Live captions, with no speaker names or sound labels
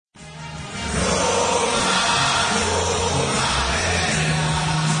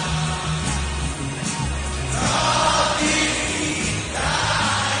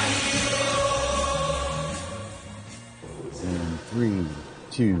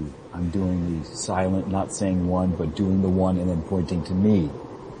two. I'm doing the silent, not saying one, but doing the one and then pointing to me.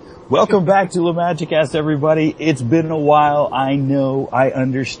 Welcome back to La Magicast, everybody. It's been a while. I know, I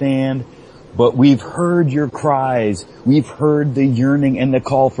understand, but we've heard your cries. We've heard the yearning and the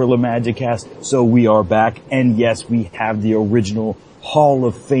call for La Magicast, so we are back. And yes, we have the original Hall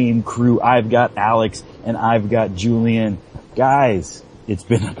of Fame crew. I've got Alex and I've got Julian. Guys, it's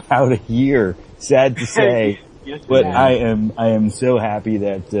been about a year. Sad to say, yes, but I am so happy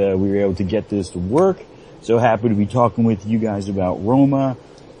that we were able to get this to work. So happy to be talking with you guys about Roma,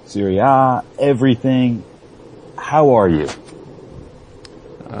 Serie A, everything. How are you?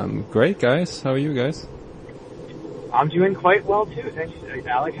 Great, guys. How are you guys? I'm doing quite well too. Thanks,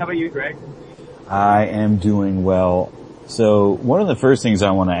 Alex. How about you, Greg? I am doing well. So one of the first things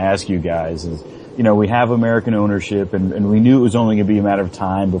I want to ask you guys is, you know, we have American ownership and we knew it was only going to be a matter of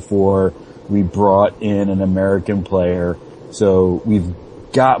time before we brought in an American player. So we've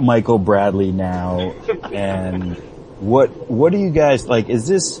got Michael Bradley now. And what do you guys like? Is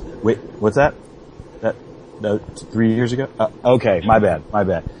this, wait, what's that? No, 3 years ago? Okay, my bad.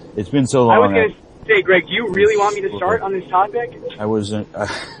 It's been so long. I was going to say, Greg, do you really want me to start on this topic? I wasn't,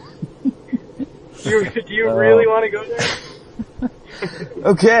 Do you really want to go there?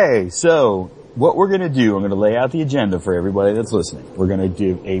 Okay, so what we're going to do, I'm going to lay out the agenda for everybody that's listening. We're going to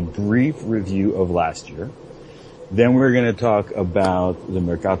do a brief review of last year. Then we're going to talk about the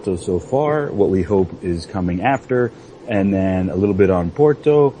Mercato so far, what we hope is coming after, and then a little bit on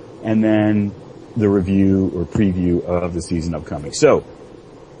Porto, and then the review or preview of the season upcoming. So,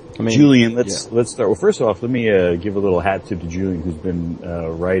 Julian, let's start. Well, first off, let me give a little hat tip to Julian, who's been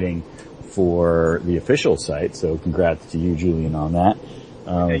writing for the official site. So congrats to you, Julian, on that.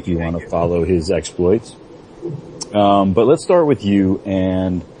 If you want to follow his exploits. But let's start with you.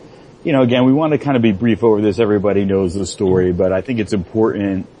 And, you know, again, we want to kind of be brief over this. Everybody knows the story, but I think it's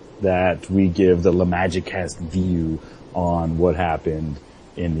important that we give the La Magicast view on what happened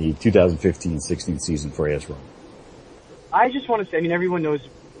in the 2015-16 season for AS Roma. I just want to say, I mean, everyone knows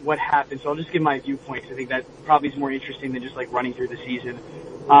what happened, so I'll just give my viewpoints. I think that probably is more interesting than just like running through the season.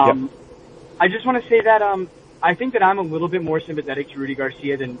 Yep. I just want to say that I think that I'm a little bit more sympathetic to Rudy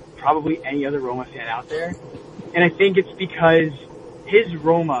Garcia than probably any other Roma fan out there. And I think it's because his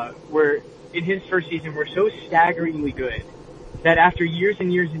Roma in his first season, were so staggeringly good that after years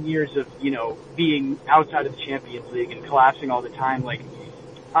and years and years of, you know, being outside of the Champions League and collapsing all the time, like,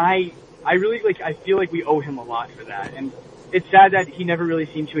 I really, like, I feel like we owe him a lot for that. And it's sad that he never really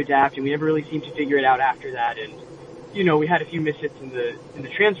seemed to adapt and we never really seemed to figure it out after that. And, you know, we had a few misfits in the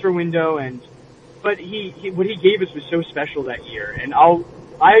transfer window but what he gave us was so special that year. And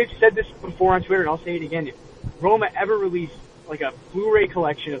I've said this before on Twitter and I'll say it again. If Roma ever released like a Blu-ray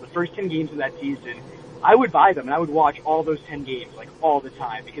collection of the first 10 games of that season, I would buy them and I would watch all those 10 games like all the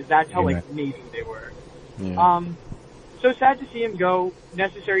time because that's how like amazing they were. Yeah. So sad to see him go.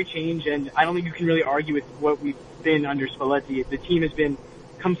 Necessary change, and I don't think you can really argue with what we've been under Spalletti. The team has been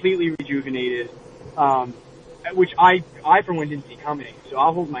completely rejuvenated, which I for one didn't see coming. So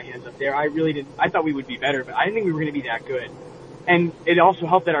I'll hold my hands up there. I really didn't. I thought we would be better, but I didn't think we were going to be that good. And it also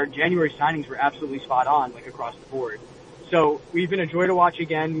helped that our January signings were absolutely spot on, like across the board. So we've been a joy to watch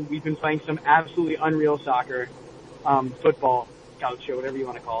again. We've been playing some absolutely unreal soccer, football, calcio, whatever you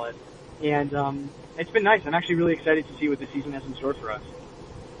want to call it. And it's been nice. I'm actually really excited to see what the season has in store for us.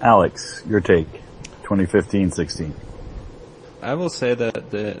 Alex, your take, 2015-16. I will say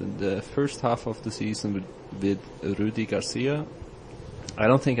that the first half of the season with Rudy Garcia, I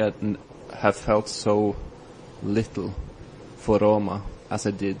don't think I have felt so little for Roma as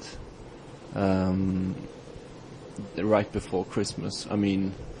I did right before Christmas. I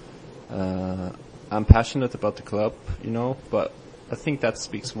mean, I'm passionate about the club, you know, but I think that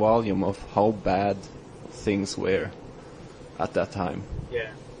speaks volume of how bad things were at that time.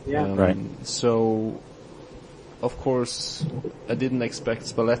 Yeah. Right. So, of course, I didn't expect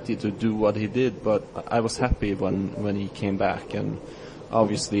Spalletti to do what he did, but I was happy when he came back, and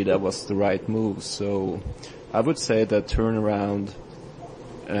obviously that was the right move. So, I would say that turnaround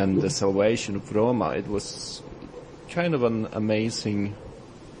and the salvation of Roma, it was kind of an amazing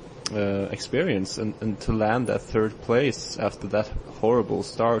experience, and to land at third place after that horrible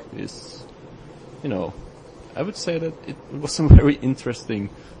start is, you know, I would say that it was a very interesting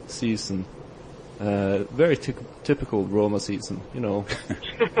season. Very typical Roma season, you know,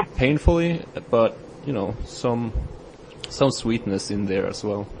 painfully, but, you know, some sweetness in there as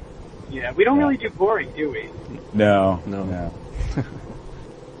well. Yeah, we don't really do boring, do we? No.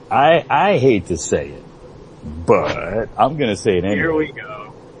 I hate to say it, but I'm gonna say it anyway. Here we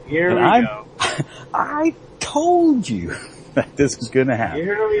go. I told you that this was going to happen.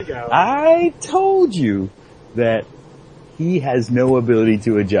 Here we go. I told you that he has no ability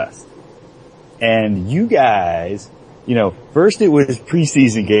to adjust. And you guys, first it was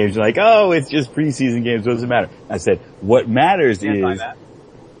preseason games. You're like, oh, it's just preseason games. Doesn't matter. I said, what matters is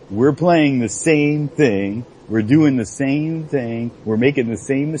we're playing the same thing. We're doing the same thing. We're making the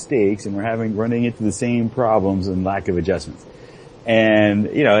same mistakes, and we're running into the same problems and lack of adjustments. And,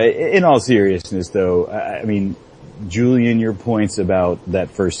 in all seriousness though, I mean, Julian, your points about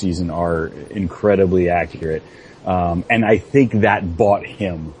that first season are incredibly accurate. And I think that bought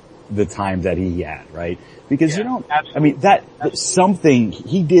him the time that he had, right? Because absolutely.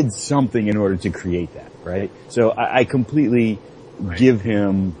 He did something in order to create that, right? So I completely give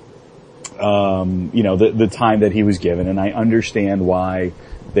him, the time that he was given, and I understand why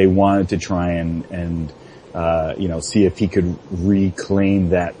they wanted to try and see if he could reclaim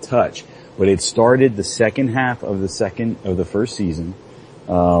that touch. But it started the second half of the first season,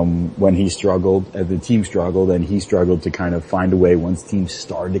 when he struggled, the team struggled, and he struggled to kind of find a way once teams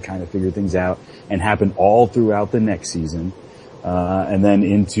started to kind of figure things out, and happened all throughout the next season, and then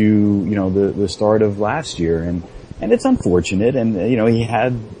into, the start of last year. And it's unfortunate, and, he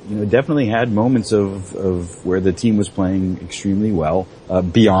had, definitely had moments of where the team was playing extremely well,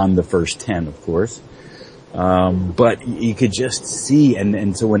 beyond the first 10, of course. But you could just see,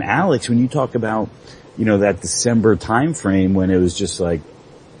 and so when you talk about, that December time frame when it was just like,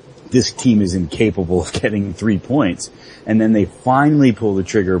 this team is incapable of getting 3 points, and then they finally pull the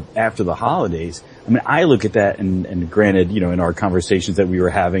trigger after the holidays. I mean, I look at that, and granted, in our conversations that we were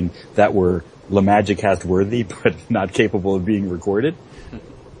having that were La Magicast worthy, but not capable of being recorded,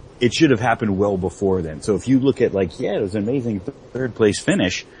 it should have happened well before then. So if you look at it was an amazing third place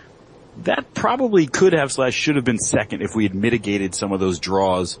finish, that probably could have / should have been second if we had mitigated some of those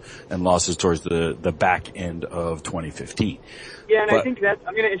draws and losses towards the back end of 2015. Yeah, and I think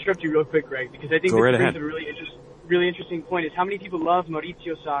I'm going to interrupt you real quick, Greg, because I think this brings a really interesting point, is how many people love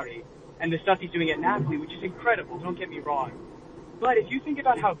Maurizio Sarri and the stuff he's doing at Napoli, which is incredible, don't get me wrong. But if you think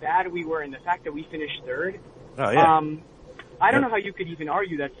about how bad we were and the fact that we finished third, I don't know how you could even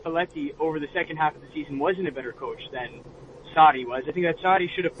argue that Spalletti over the second half of the season wasn't a better coach than Sarri was. I think that Sarri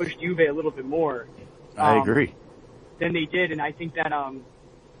should have pushed Juve a little bit more. I agree. Than they did, and I think that I'm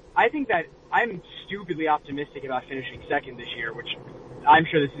stupidly optimistic about finishing second this year, which I'm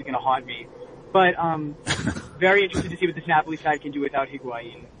sure this is going to haunt me. But very interested to see what this Napoli side can do without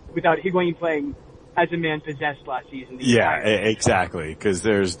Higuain. Without Higuain playing as a man possessed last season. Exactly. Because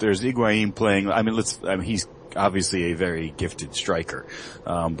there's Higuain playing. I mean, he's obviously a very gifted striker,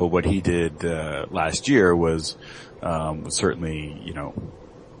 but what he did last year was certainly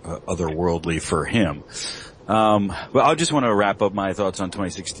otherworldly for him. But I just want to wrap up my thoughts on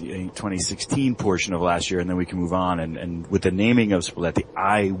 2016 portion of last year, and then we can move on. And with the naming of Spalletti,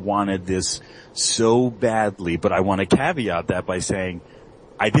 I wanted this so badly, but I want to caveat that by saying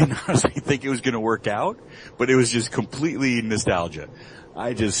I didn't honestly think it was going to work out, but it was just completely nostalgia.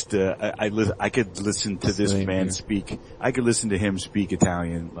 I just, I could listen to this man speak. I could listen to him speak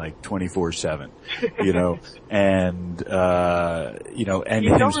Italian 24/7, and, and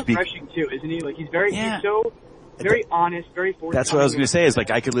he's him so speak. refreshing too, isn't he? He's so very honest, very forthcoming. That's what I was going to say, is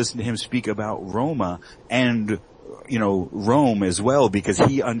I could listen to him speak about Roma and, Rome as well, because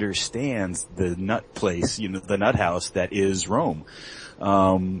he understands the nut place, the nut house that is Rome.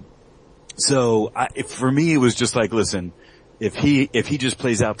 So for me, it was just listen, if he just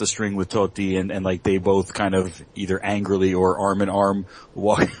plays out the string with Totti and they both kind of either angrily or arm in arm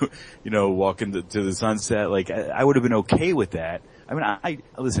walk into the sunset, I would have been okay with that. I mean,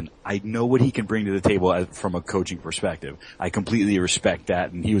 listen, I know what he can bring to the table from a coaching perspective. I completely respect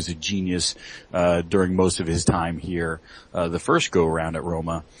that, and he was a genius, during most of his time here, the first go around at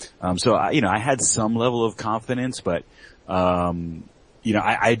Roma. So I had some level of confidence, but,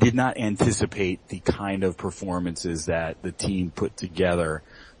 I did not anticipate the kind of performances that the team put together,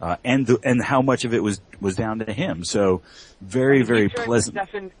 and how much of it was down to him. So very, very pleasant.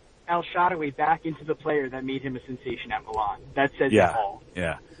 Stefan El Shaarawy back into the player that made him a sensation at Milan. That says it all.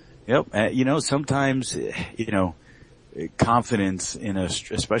 Yeah. Yep. Sometimes, confidence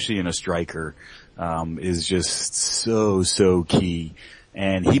especially in a striker, is just so key.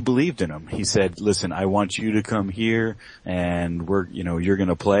 And he believed in him. He said, listen, I want you to come here, and you're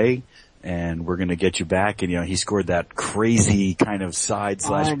gonna play, and we're gonna get you back. And, he scored that crazy kind of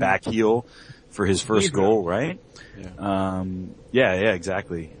side/back heel for his first goal, right? Yeah.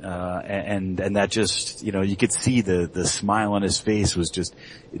 Exactly. And that just, you could see the smile on his face was just,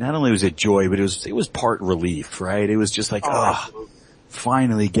 not only was it joy, but it was part relief, right? It was just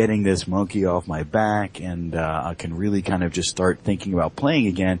finally getting this monkey off my back, and I can really kind of just start thinking about playing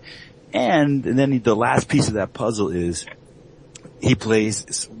again. And then the last piece of that puzzle is he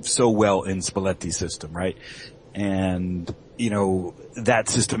plays so well in Spalletti's system, right? And, that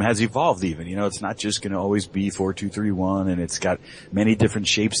system has evolved even. It's not just going to always be 4-2-3-1, and it's got many different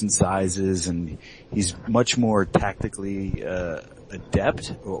shapes and sizes, and he's much more tactically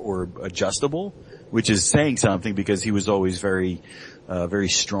adept or adjustable, which is saying something because he was always very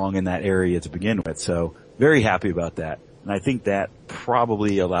strong in that area to begin with. So very happy about that. And I think that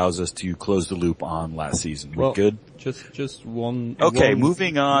probably allows us to close the loop on last season. We good? Just one. Okay,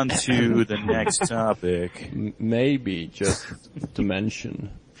 moving on to the next topic. Maybe just to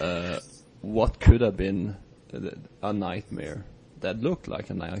mention, what could have been a nightmare that looked like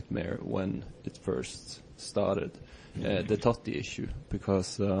a nightmare when it first started. The Totti issue,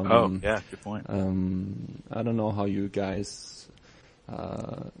 because, good point. I don't know how you guys,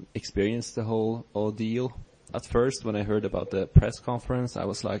 experienced the whole ordeal. At first, when I heard about the press conference, I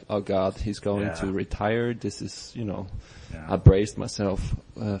was like, oh God, he's going to retire. This is, I braced myself,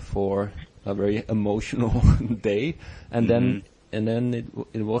 for a very emotional day. And then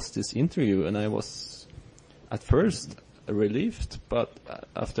it was this interview, and I was at first relieved, but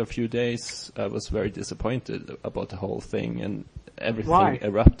after a few days, I was very disappointed about the whole thing, and everything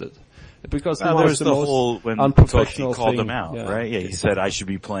erupted. Because it was the whole when unprofessional called thing. Him out, Yeah. right? Yeah, he said I should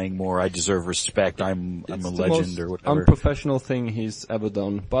be playing more. I deserve respect. I'm a legend or whatever. Unprofessional thing he's ever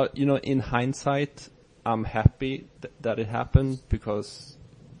done. But in hindsight, I'm happy that it happened because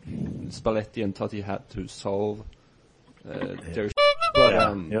Spalletti and Totti had to solve their.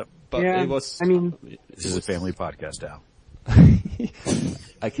 But it was. I mean, this is a family podcast, Al.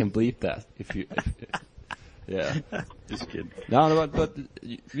 I can bleep that if you. Yeah. Just kidding. No, but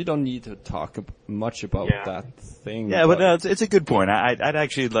we don't need to talk much about that thing. Yeah, but it's a good point. I'd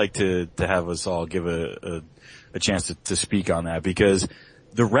actually like to have us all give a chance to speak on that, because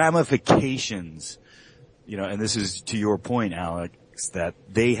the ramifications, and this is to your point, Alex, that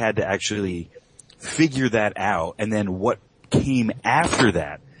they had to actually figure that out, and then what came after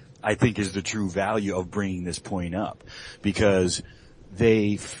that, I think, is the true value of bringing this point up, because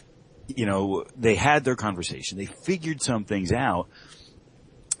they had their conversation. They figured some things out,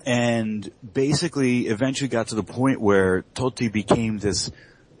 and basically eventually got to the point where Totti became this,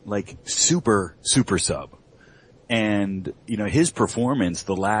 super sub. And, his performance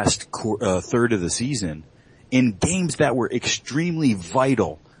the last third of the season in games that were extremely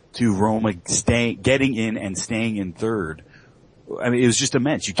vital to Roma getting in and staying in third, I mean, it was just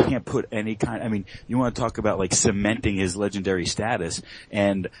immense. You can't put any you want to talk about cementing his legendary status,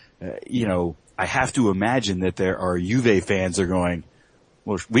 and I have to imagine that there are Juve fans that are going,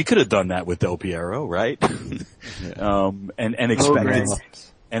 well, we could have done that with Del Piero, right? And expected.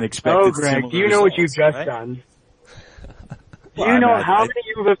 Oh, Greg, do you know what you've just done? Do you know how many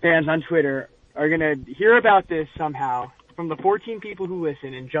Juve fans on Twitter are gonna hear about this somehow from the 14 people who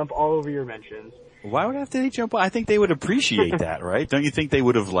listen and jump all over your mentions? Why would they jump? I think they would appreciate that, right? Don't you think they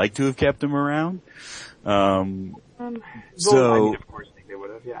would have liked to have kept him around? Of course, I think they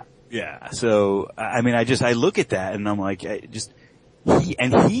would have, yeah. Yeah, so, I look at that and I'm like,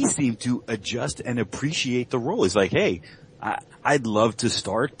 he seemed to adjust and appreciate the role. He's like, hey, I'd love to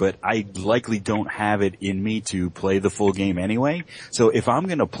start, but I likely don't have it in me to play the full game anyway. So if I'm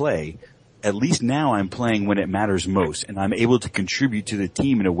gonna play, at least now I'm playing when it matters most, and I'm able to contribute to the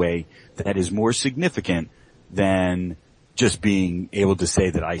team in a way that is more significant than just being able to say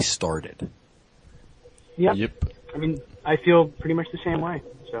that I started. Yep. I mean, I feel pretty much the same way,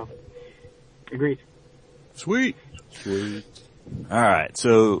 so agreed. Sweet. Alright,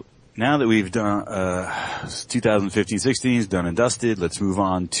 so now that we've done 2015-16 is done and dusted, let's move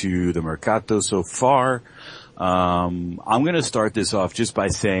on to the Mercato so far. I'm gonna start this off just by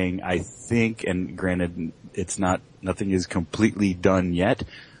saying I think, and granted nothing is completely done yet,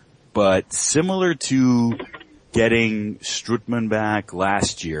 but similar to getting Strootman back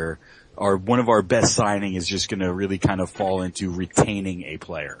last year, one of our best signing is just gonna really kind of fall into retaining a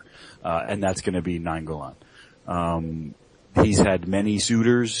player, and that's gonna be Nainggolan. He's had many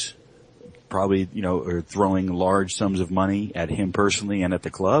suitors, probably, are throwing large sums of money at him personally and at the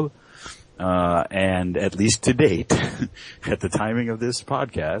club. And at least to date, at the timing of this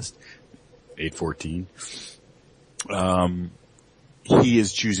podcast, 8/14, he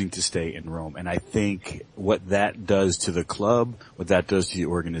is choosing to stay in Rome. And I think what that does to the club, what that does to the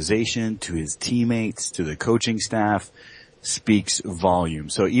organization, to his teammates, to the coaching staff, speaks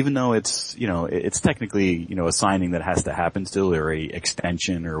volumes. So even though it's, it's technically, a signing that has to happen still, or a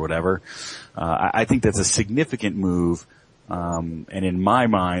extension or whatever, I think that's a significant move, And in my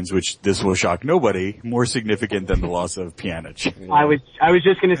minds, which this will shock nobody, more significant than the loss of Pjanic. Yeah. I was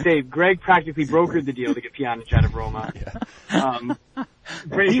just gonna say, Greg practically brokered the deal to get Pjanic out of Roma.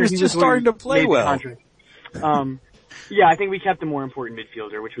 He was just starting to play well. Yeah, I think we kept the more important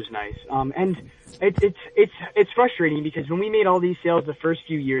midfielder, which was nice. And it's frustrating because when we made all these sales the first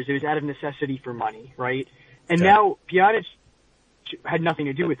few years, it was out of necessity for money, right? And now Pjanic had nothing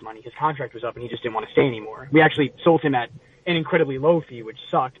to do with money. His contract was up and he just didn't want to stay anymore. We actually sold him at an incredibly low fee, which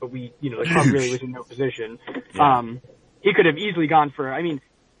sucked, but the club really was in no position. Yeah. He could have easily gone for, I mean,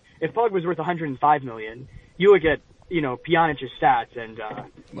 if Pug was worth 105 million, you would get, Pjanic's stats and,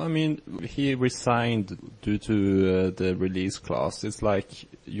 I mean, he resigned due to the release clause. It's like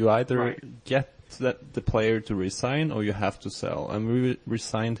you either get the player to resign or you have to sell. And we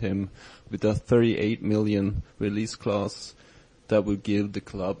resigned him with a 38 million release clause that would give the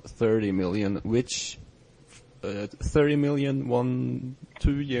club 30 million, which 30 million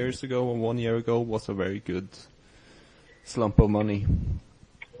 2 years ago or 1 year ago was a very good slump of money.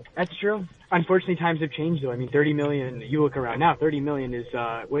 That's true. Unfortunately, times have changed, though. I mean, 30 million, you look around now, 30 million is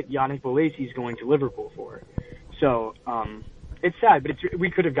what Yannick Bolasie is going to Liverpool for. So, it's sad, but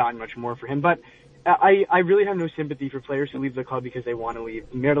we could have gotten much more for him. But I really have no sympathy for players who leave the club because they want to leave.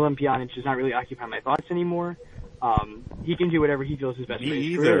 Miralem Pjanic does not really occupy my thoughts anymore. He can do whatever he feels is best for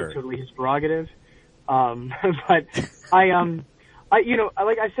his career. It's totally his prerogative. But like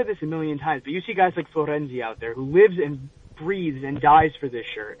I've said this a million times, but you see guys like Florenzi out there who lives and breathes and dies for this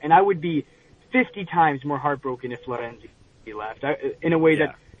shirt, and I would be 50 times more heartbroken if Florenzi left. In a way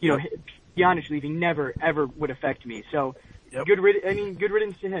that Pjanic leaving never ever would affect me. So good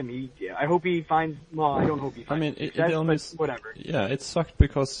riddance to him. I hope he finds. Well, I don't hope he finds. I mean, whatever. Yeah, it sucked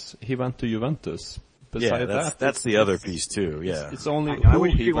because he went to Juventus. Besides that's the other piece too. Yeah, it's only who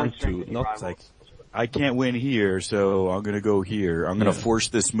he went to, not like I can't win here, so I'm going to go here. I'm going to force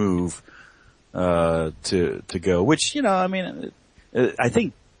this move to go. Which I mean, I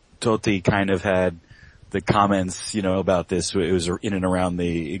think Totti kind of had the comments about this. It was in and around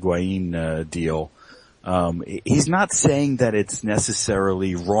the Higuain deal. He's not saying that it's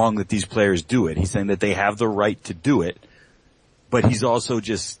necessarily wrong that these players do it. He's saying that they have the right to do it. But he's also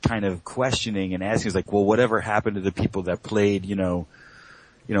just kind of questioning and asking, he's like, well, whatever happened to the people that played,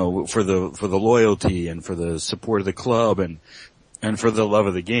 for the loyalty and for the support of the club and for the love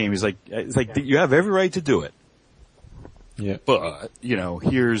of the game. He's like, you have every right to do it. Yeah. But,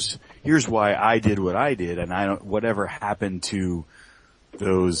 here's why I did what I did, and whatever happened to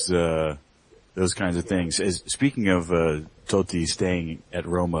those kinds of things. Speaking of, Totti staying at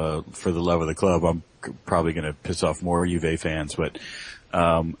Roma for the love of the club, I'm probably going to piss off more Juve fans, but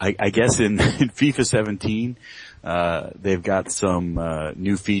I guess in FIFA 17 they've got some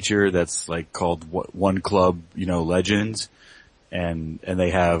new feature that's like called One Club Legends, and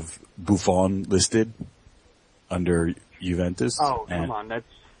they have Buffon listed under Juventus. Oh, come on,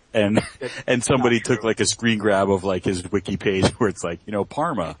 and somebody took like a screen grab of like his wiki page where it's like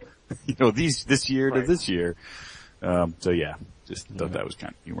Parma this year to this year. So yeah. Just thought that was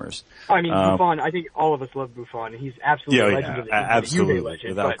kind of humorous. I mean, Buffon, I think all of us love Buffon. He's absolutely a legend. Absolutely.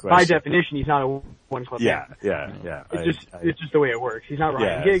 Legend, but by definition, he's not a one club man. Yeah. It's just the way it works. He's not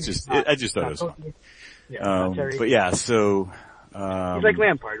Ryan Giggs. I just thought it was fun. But yeah, so, he's like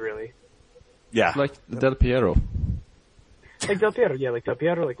Lampard, really. Yeah. Like Del Piero. Like Del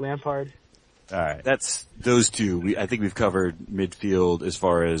Piero, like Lampard. Alright, that's those two. I think we've covered midfield as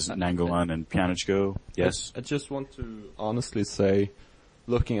far as Nangolan and Pjanic go. Yes? I just want to honestly say,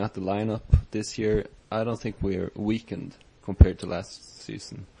 looking at the lineup this year, I don't think we're weakened compared to last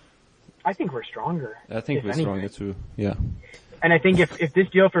season. I think we're stronger. I think we're stronger too, yeah. And I think if this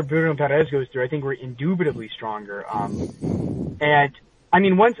deal for Bruno Perez goes through, I think we're indubitably stronger. And I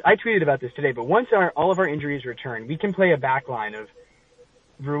mean, I tweeted about this today, but once all of our injuries return, we can play a back line of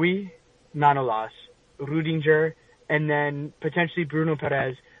Rui, Manolas, Rudiger, and then potentially Bruno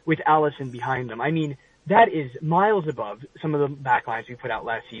Perez with Alisson behind them. I mean, that is miles above some of the backlines we put out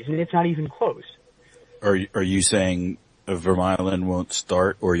last season. It's not even close. Are you saying Vermaelen won't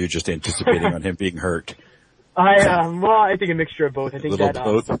start, or you're just anticipating on him being hurt? I think a mixture of both. I think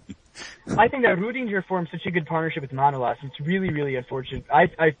both. I think that Rudiger formed such a good partnership with Manolas. It's really, really unfortunate.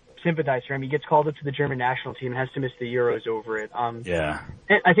 I sympathize for him. He gets called up to the German national team and has to miss the Euros over it. Yeah.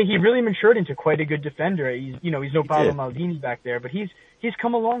 And I think he really matured into quite a good defender. He's no Paolo Maldini back there, but he's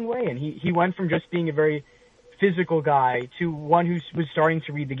come a long way, and he went from just being a very physical guy to one who was starting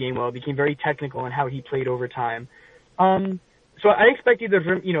to read the game well, became very technical in how he played over time. So I expect either,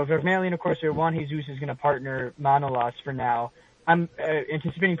 Vermaelen, of course, or Juan Jesus is going to partner Manolas for now. I'm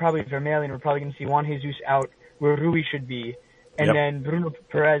anticipating probably Vermaelen. We're probably going to see Juan Jesus out where Rui should be, and then Bruno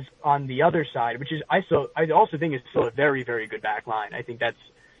Perez on the other side, which is I also think is still a very, very good back line. I think that's,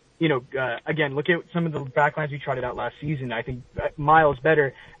 again, look at some of the back lines we trotted out last season. I think miles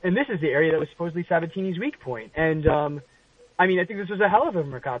better, and this is the area that was supposedly Sabatini's weak point. And I think this was a hell of a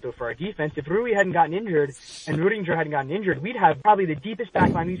mercato for our defense. If Rui hadn't gotten injured and Rudinger hadn't gotten injured, we'd have probably the deepest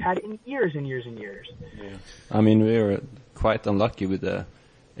back line we've had in years and years and years. Yeah. We were quite unlucky with the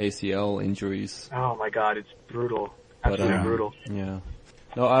ACL injuries. Oh my God, it's brutal. Absolutely brutal. Yeah.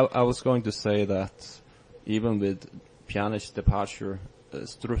 No, I was going to say that even with Pjanic's departure,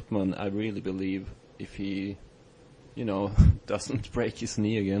 Strootman, I really believe if he, doesn't break his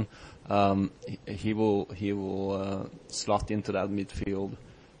knee again, he will slot into that midfield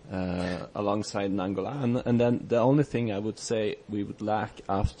alongside Nangolan. And then the only thing I would say we would lack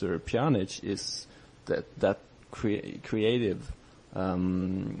after Pjanic is that creative,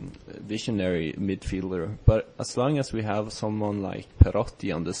 visionary midfielder. But as long as we have someone like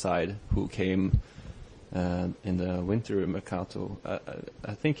Perotti on the side who came in the winter mercato,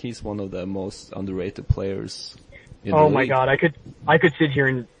 I think he's one of the most underrated players in the league. Oh my God, I could sit here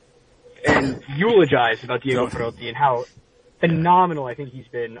and eulogize about Diego Perotti and how phenomenal I think he's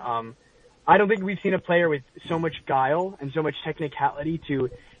been. I don't think we've seen a player with so much guile and so much technicality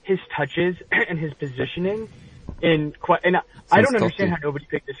to his touches and his positioning. I don't understand how nobody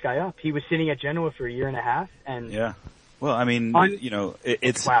picked this guy up. He was sitting at Genoa for a year and a half, and yeah. Well,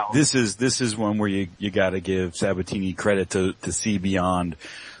 it's wow. This is one where you got to give Sabatini credit to see beyond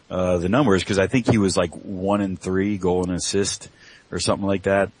the numbers, because I think he was like 1-3 goal and assist or something like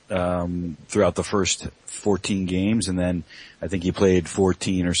that throughout the first 14 games, and then I think he played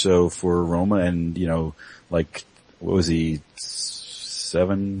 14 or so for Roma, and what was he,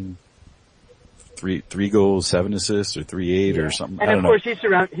 3 goals, 7 assists, or 3-8 or something. And of course, he's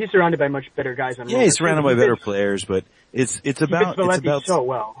surrounded by much better guys on Roma. Yeah, he's surrounded by better players, but it's about so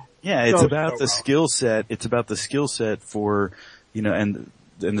well. Yeah, it's about the skill set. It's about the skill set for and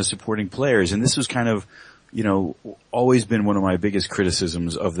the supporting players. And this was kind of always been one of my biggest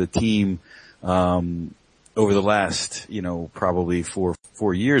criticisms of the team over the last probably 4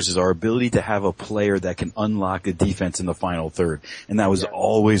 years, is our ability to have a player that can unlock a defense in the final third. And that was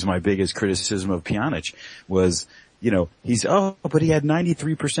always my biggest criticism of Pjanic was, but he had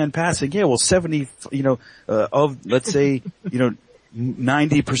 93% passing. Yeah, well, 70, of, let's say,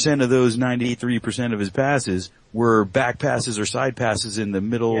 90% of those 93% of his passes were back passes or side passes in the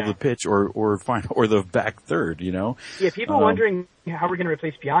middle of the pitch or the back third, Yeah, people wondering how we're going to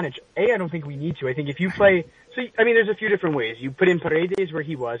replace Pjanic. I don't think we need to. I think if you play, there's a few different ways. You put in Paredes where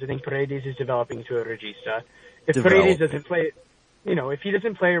he was. I think Paredes is developing to a regista. If Paredes doesn't play, if he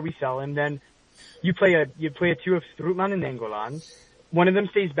doesn't play or we sell him, then you play a two of Strootman and Nangolan. One of them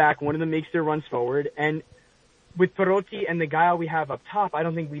stays back, one of them makes their runs forward, and with Perotti and the guy we have up top, I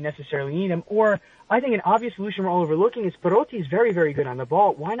don't think we necessarily need him. Or I think an obvious solution we're all overlooking is Perotti is very, very good on the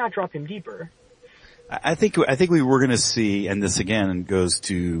ball. Why not drop him deeper? I think we were going to see, and this again goes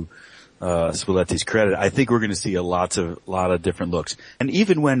to Spalletti's credit, I think we're going to see a lot of different looks. And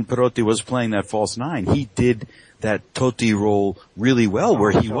even when Perotti was playing that false 9, he did that Totti role really well,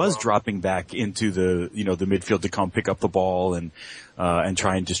 where he was dropping back into the midfield to come pick up the ball and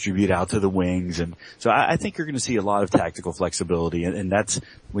try and distribute out to the wings. And so I think you're going to see a lot of tactical flexibility. And that's,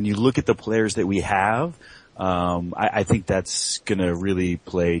 when you look at the players that we have, I think that's going to really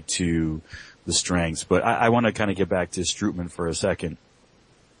play to the strengths. But I want to kind of get back to Strootman for a second.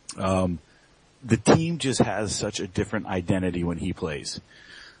 The team just has such a different identity when he plays.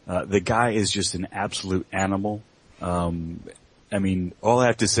 The guy is just an absolute animal. All I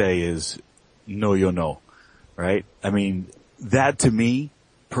have to say is, no, right? That to me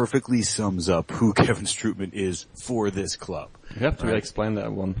perfectly sums up who Kevin Strootman is for this club. You have to explain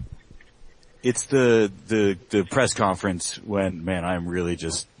that one. It's the press conference when, man, I'm really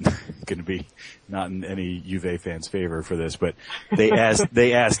just gonna be not in any Juve fans' favor for this, but they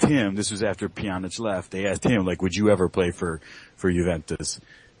asked him, this was after Pjanic left, they asked him, would you ever play for Juventus?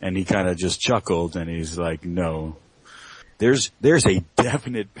 And he kind of just chuckled and he's like, no. There's a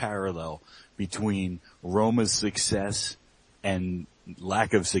definite parallel between Roma's success and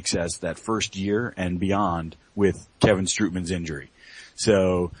lack of success that first year and beyond with Kevin Strootman's injury.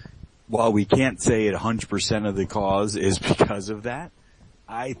 So while we can't say 100% of the cause is because of that,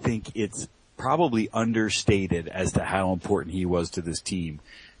 I think it's probably understated as to how important he was to this team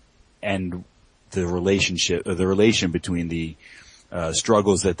and the relation between the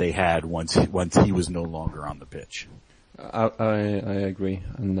struggles that they had once he was no longer on the pitch. I agree,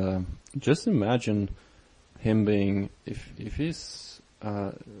 and just imagine him being, if he's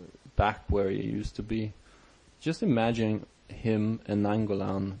back where he used to be, just imagine him and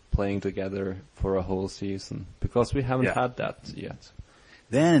Nangolan playing together for a whole season, because we haven't had that yet.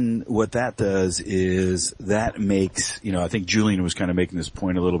 Then what that does is that makes, I think Julian was kind of making this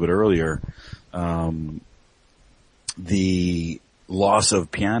point a little bit earlier, the loss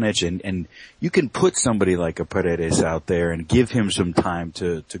of Pjanic, and you can put somebody like a Paredes out there and give him some time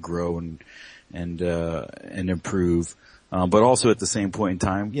to grow and improve. But also at the same point in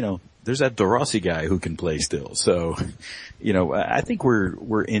time, there's that De Rossi guy who can play still. So, I think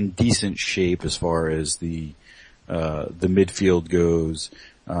we're in decent shape as far as the midfield goes.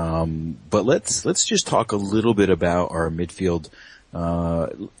 But let's just talk a little bit about our midfield,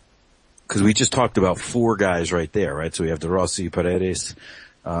 cause we just talked about 4 guys right there, right? So we have De Rossi, Paredes,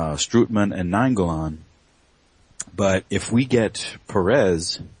 Strootman, and Nainggolan. But if we get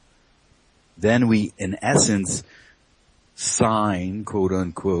Perez, then we, in essence, sign, quote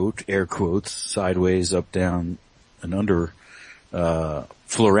unquote, air quotes, sideways, up, down, and under,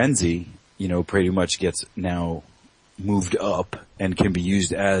 Florenzi, pretty much gets now moved up and can be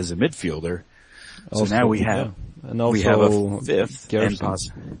used as a midfielder. So now we have, and also we have a fifth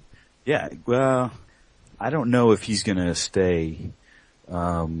Gerson. and yeah, well, I don't know if he's gonna stay.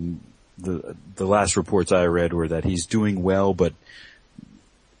 The last reports I read were that he's doing well, but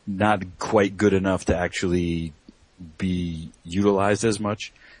not quite good enough to actually be utilized as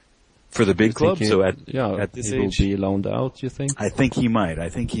much for the big club. So at this he age, will be loaned out, you think? I think he might.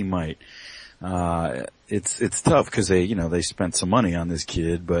 It's tough because they spent some money on this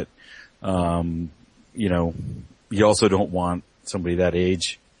kid, but, you also don't want somebody that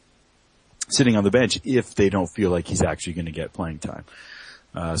age sitting on the bench if they don't feel like he's actually going to get playing time.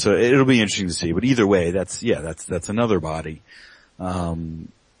 So it'll be interesting to see, but either way, that's another body.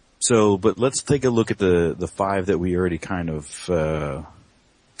 But let's take a look at the 5 that we already kind of,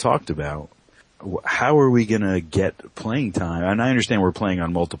 talked about. How are we going to get playing time? And I understand we're playing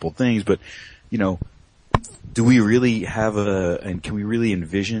on multiple things, but, do we really have and can we really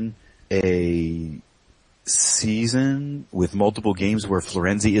envision a season with multiple games where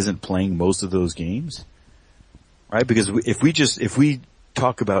Florenzi isn't playing most of those games? Right? Because if we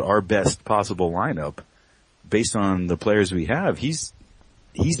talk about our best possible lineup based on the players we have, he's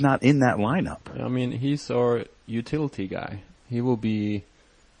not in that lineup. I mean, he's our utility guy. He will be,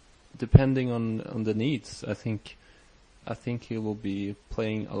 depending on the needs, I think he will be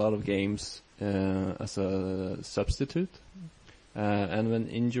playing a lot of games as a substitute. And when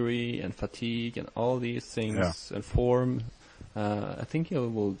injury and fatigue and all these things and form, I think he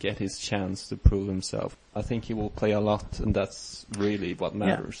will get his chance to prove himself. I think he will play a lot, and that's really what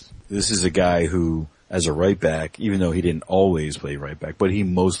matters. Yeah. This is a guy who, as a right back, even though he didn't always play right back, but he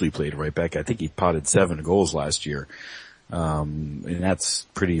mostly played right back. I think he potted 7 goals last year. And that's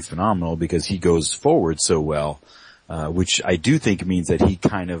pretty phenomenal because he goes forward so well. Which I do think means that he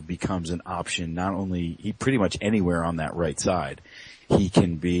kind of becomes an option, not only, he pretty much anywhere on that right side. He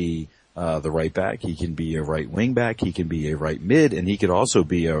can be, the right back, he can be a right wing back, he can be a right mid, and he could also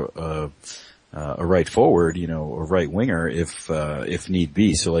be a right forward, a right winger if need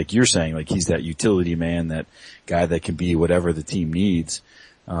be. So like you're saying, like he's that utility man, that guy that can be whatever the team needs.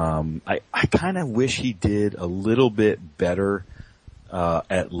 I kind of wish he did a little bit better,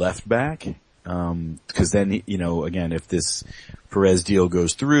 at left back. Cause then, again, if this Perez deal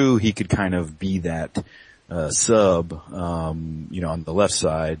goes through, he could kind of be that, sub, on the left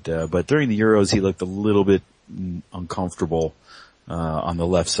side. But during the Euros, he looked a little bit uncomfortable, on the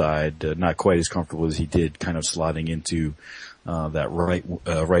left side, not quite as comfortable as he did kind of slotting into, that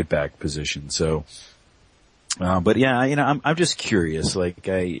right back position. So, but yeah, I'm just curious, like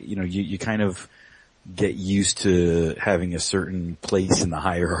you kind of get used to having a certain place in the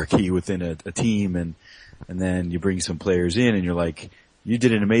hierarchy within a team, and then you bring some players in and you're like, you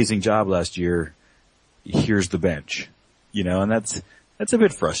did an amazing job last year, here's the bench, and that's a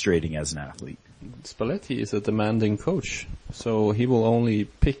bit frustrating as an athlete. Spalletti is a demanding coach, so he will only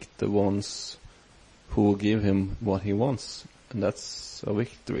pick the ones who will give him what he wants, and that's a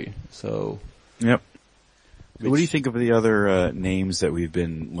victory. So yep. What do you think of the other names that we've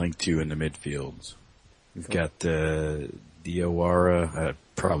been linked to in the midfields? We've got Diawara,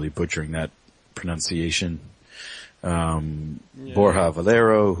 probably butchering that pronunciation. Borja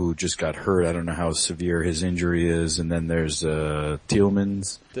Valero, who just got hurt. I don't know how severe his injury is. And then there's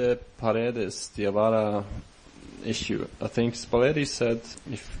Tielemans. The Paredes Diawara issue. I think Spalletti said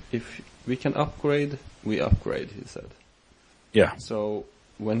if we can upgrade, we upgrade, he said. Yeah. So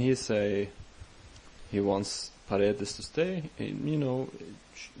when he say he wants Paredes to stay,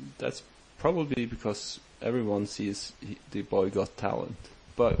 that's probably because everyone sees the boy got talent.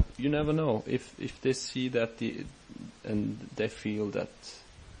 But you never know if they see that and they feel that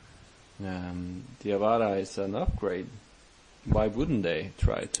Diawara is an upgrade. Why wouldn't they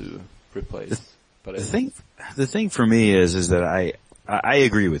try to replace? But the thing for me is that I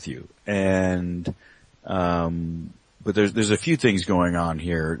agree with you, and but there's a few things going on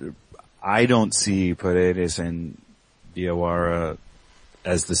here. I don't see Paredes and Diawara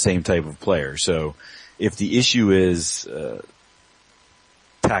as the same type of player. So if the issue is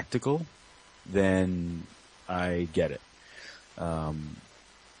tactical, then I get it.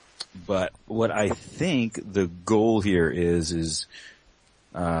 But what I think the goal here is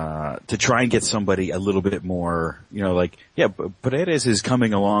to try and get somebody a little bit more, like, yeah, Paredes is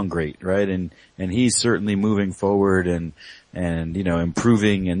coming along great, right? And he's certainly moving forward and,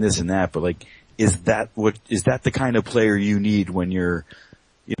 improving and this and that, but like, is that the kind of player you need when you're,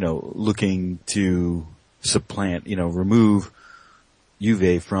 looking to supplant, remove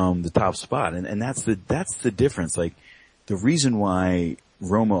Juve from the top spot? And that's the difference. Like, the reason why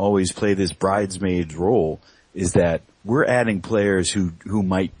Roma always play this bridesmaid role is that we're adding players who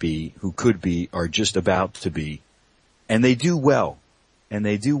might be, who could be, are just about to be, and they do well, and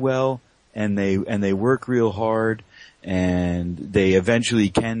they work real hard, and they eventually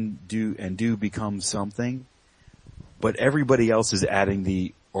can do become something, but everybody else is adding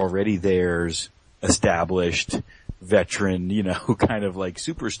the already theirs, established, veteran, kind of like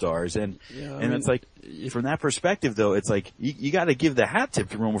superstars. And it's like, from that perspective though, it's like, you gotta give the hat tip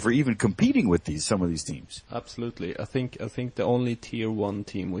to Roma for even competing with some of these teams. Absolutely. I think the only tier 1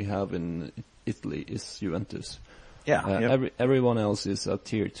 team we have in Italy is Juventus. Yeah. Everyone else is a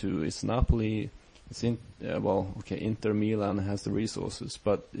tier 2. It's Napoli, Inter Milan has the resources,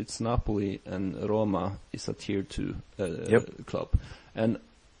 but it's Napoli, and Roma is a tier 2 club. And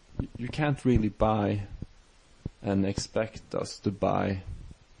you can't really buy and expect us to buy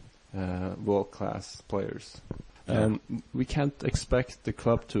world-class players. We can't expect the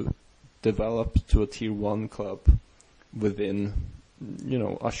club to develop to a tier 1 club within,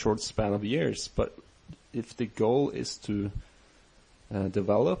 a short span of years. But if the goal is to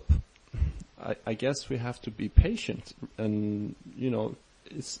develop, I guess we have to be patient. And,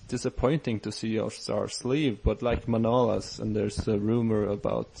 it's disappointing to see our stars leave, but like Manolas, and there's a rumor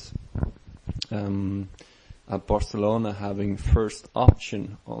about Barcelona having first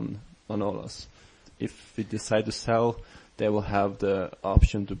option on Manolas. If we decide to sell, they will have the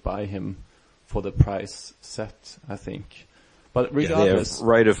option to buy him for the price set, I think. But regardless, they have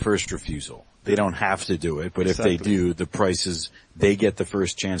right of first refusal. They don't have to do it, but exactly. If they do, the prices, they get the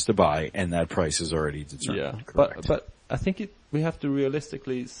first chance to buy, and that price is already determined. Yeah, correct. But I think we have to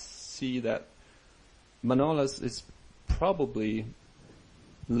realistically see that Manolas is probably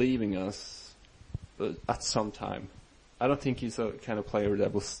leaving us at some time. I don't think he's a kind of player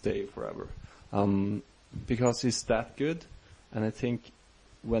that will stay forever, because he's that good. And I think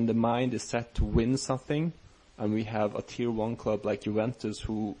when the mind is set to win something, and we have a tier 1 club like Juventus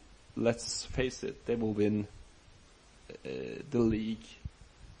who, let's face it, they will win the league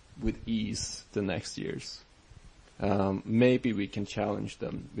with ease the next years. Maybe we can challenge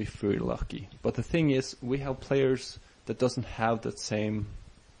them if we're lucky. But the thing is, we have players that doesn't have that same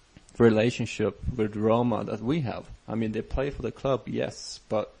relationship with Roma that we have. I mean, they play for the club, yes,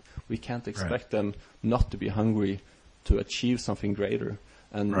 but we can't expect them not to be hungry to achieve something greater.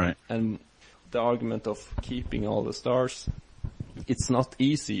 And and the argument of keeping all the stars, it's not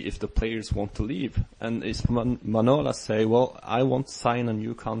easy if the players want to leave. And if Manolas say, well, I won't sign a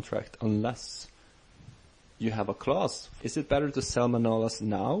new contract unless you have a clause. Is it better to sell Manolas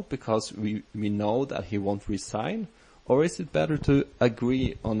now because we know that he won't resign? Or is it better to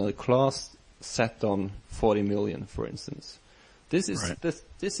agree on a clause set on 40 million, for instance? This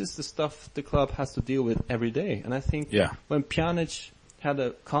is the stuff the club has to deal with every day. And I think when Pjanic had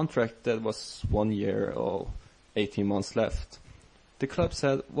a contract that was 1 year or 18 months left, the club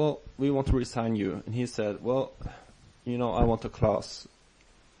said, well, we want to resign you. And he said, well, I want a clause.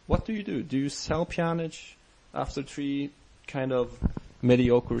 What do? Do you sell Pjanic after 3 kind of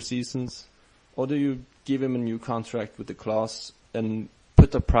mediocre seasons? Or do you give him a new contract with the clause and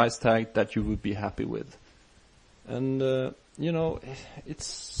put a price tag that you would be happy with? And, it's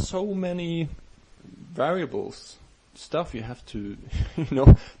so many variables, stuff you have to,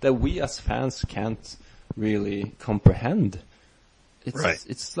 that we as fans can't really comprehend.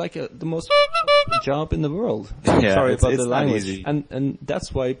 It's like the most job in the world. Yeah, sorry about the language. And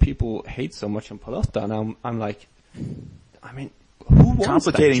that's why people hate so much on Pallotta. And I'm like, I mean, who wants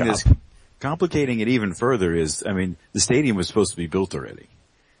that job? Complicating it even further is, the stadium was supposed to be built already.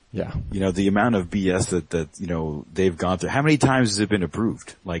 Yeah. The amount of BS that they've gone through. How many times has it been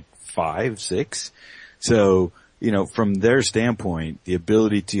approved? Like 5, 6? So, from their standpoint, the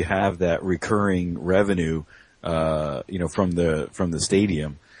ability to have that recurring revenue, from the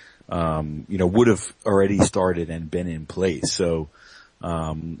stadium, would have already started and been in place. So,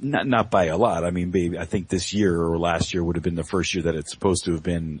 not by a lot. I mean, maybe, I think this year or last year would have been the first year that it's supposed to have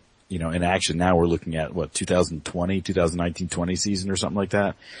been, in action. Now we're looking at 2019-20 season or something like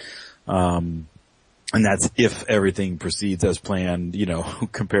that. And that's if everything proceeds as planned,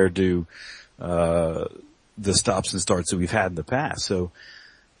 compared to, the stops and starts that we've had in the past. So,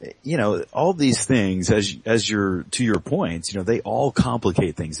 all these things, to your points, they all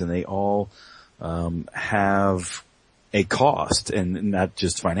complicate things, and they all, have a cost, and not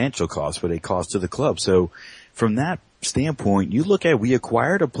just financial cost, but a cost to the club. So from that standpoint, you look at, we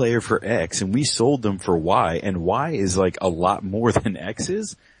acquired a player for X and we sold them for Y, and Y is like a lot more than X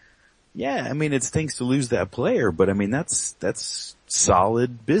is. Yeah, I mean, it stinks to lose that player, but I mean, that's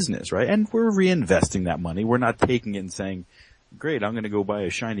solid business, right? And we're reinvesting that money. We're not taking it and saying, great, I'm going to go buy a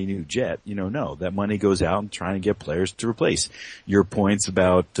shiny new jet. No, that money goes out and trying to get players to replace. Your points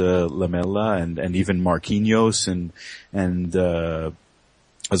about Lamela and even Marquinhos and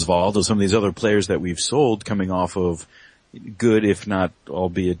Osvaldo, some of these other players that we've sold coming off of good, if not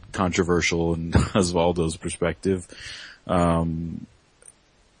albeit controversial in Osvaldo's perspective,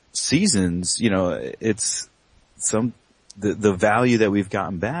 seasons, it's the value that we've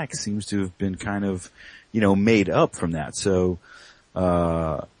gotten back seems to have been kind of, made up from that. So,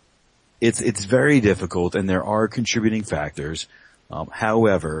 it's very difficult, and there are contributing factors.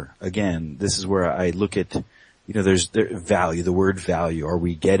 However, again, this is where I look at, there's value, the word value. Are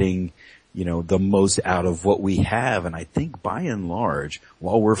we getting, the most out of what we have? And I think by and large,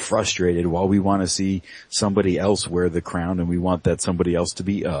 while we're frustrated, while we want to see somebody else wear the crown and we want that somebody else to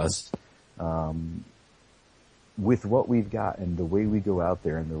be us, with what we've got and the way we go out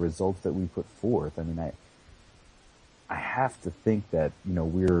there and the results that we put forth, I mean, I have to think that,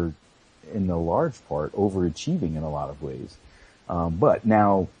 we're in the large part overachieving in a lot of ways. But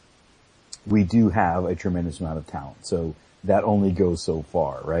now we do have a tremendous amount of talent. So that only goes so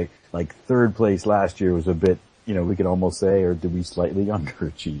far, right? Like third place last year was a bit, we could almost say, or did we slightly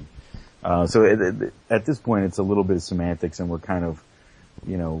underachieve? So at this point, it's a little bit of semantics, and we're kind of,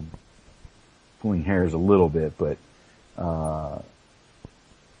 pulling hairs a little bit, but,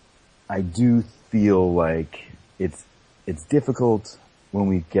 I do feel like it's difficult when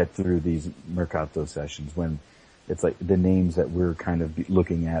we get through these Mercato sessions, when it's like the names that we're kind of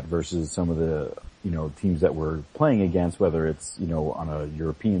looking at versus some of the, teams that we're playing against, whether it's, on a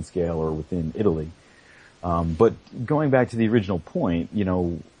European scale or within Italy. But going back to the original point,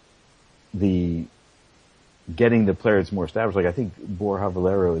 the getting the player that's more established, like I think Borja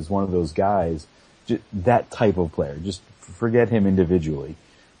Valero is one of those guys, that type of player. Just forget him individually,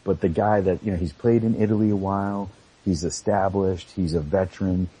 but the guy that, he's played in Italy a while, he's established, he's a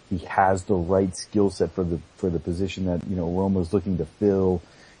veteran, he has the right skill set for the position that, Roma's looking to fill.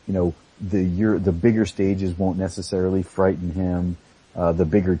 The bigger stages won't necessarily frighten him. The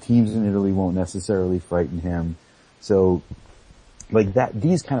bigger teams in Italy won't necessarily frighten him. So, like that,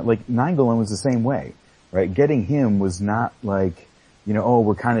 these kind of, like Nainggolan was the same way, right? Getting him was not like,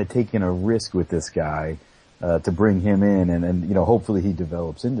 we're kind of taking a risk with this guy, to bring him in and hopefully he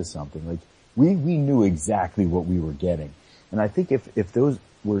develops into something. Like, we knew exactly what we were getting. And I think if those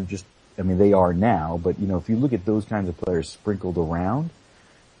were just, I mean, they are now, but if you look at those kinds of players sprinkled around,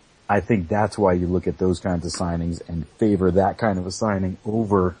 I think that's why you look at those kinds of signings and favor that kind of a signing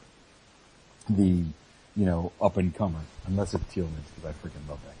over the, up and comer. Unless it's Tillmans, because I freaking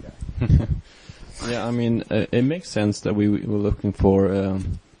love that guy. Yeah, I mean, it makes sense that we were looking for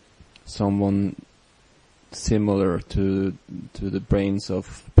someone similar to the brains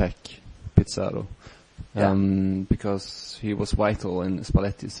of Pizarro, because he was vital in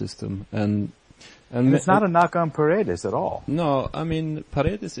Spalletti's system, and it's not a knock on Paredes at all. No, I mean,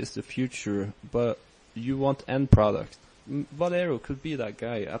 Paredes is the future, but you want end product. Valero could be that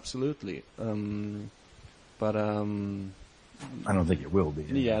guy, absolutely. But I don't think it will be.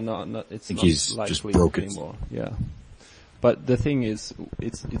 Yeah, no, it's I think not he's likely just broken anymore. Yeah, but the thing is,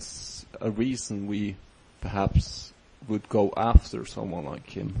 it's a reason we perhaps would go after someone like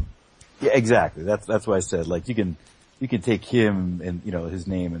him. Yeah, exactly. That's why I said, like, you can take him and his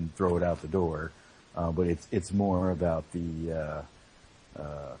name and throw it out the door, but it's more about the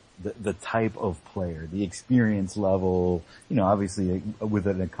type of player, the experience level, obviously with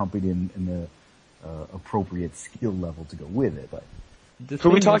an accompanied in the appropriate skill level to go with it. But who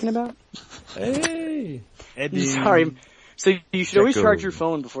are we talking about? Hey, Eddie. So you should always charge your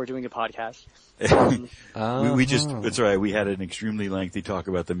phone before doing a podcast. It's alright, we had an extremely lengthy talk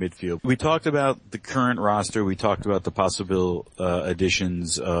about the midfield. We talked about the current roster, we talked about the possible,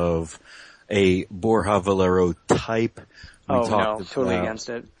 additions of a Borja Valero type. Totally against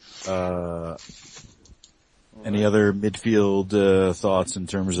it. Any other midfield, thoughts in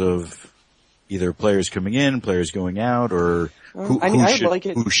terms of either players coming in, players going out, or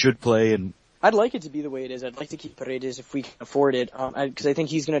who should play and I'd like it to be the way it is. I'd like to keep Paredes if we can afford it, because I think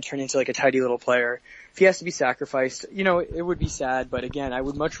he's going to turn into like a tidy little player. If he has to be sacrificed, it would be sad, but again, I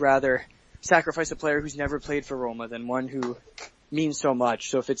would much rather sacrifice a player who's never played for Roma than one who means so much.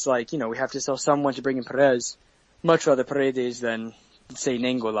 So if it's like, we have to sell someone to bring in Perez, much rather Paredes than, say,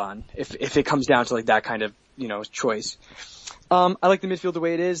 Nainggolan, if it comes down to like that kind of, choice. I like the midfield the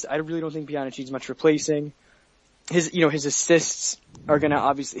way it is. I really don't think Pjanic needs much replacing. His assists are gonna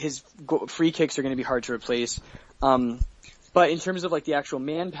obviously, his free kicks are gonna be hard to replace. But in terms of like the actual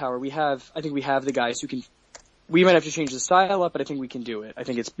manpower, I think we have the guys who can, we might have to change the style up, but I think we can do it. I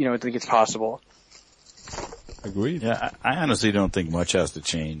think it's possible. Agreed. Yeah, I honestly don't think much has to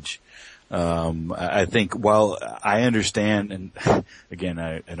change. I think while I understand, and again,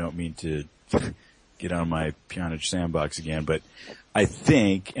 I don't mean to get on my Pjanic sandbox again, but I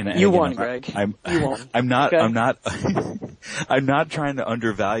think, and you again, won, Greg. I'm not trying to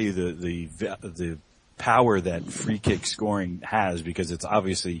undervalue the power that free kick scoring has, because it's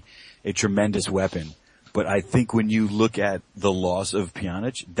obviously a tremendous weapon. But I think when you look at the loss of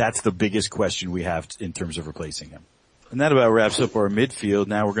Pjanic, that's the biggest question we have in terms of replacing him. And that about wraps up our midfield.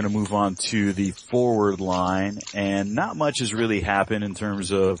 Now we're going to move on to the forward line, and not much has really happened in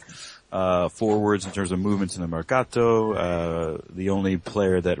terms of forwards, in terms of movements in the Mercato. The only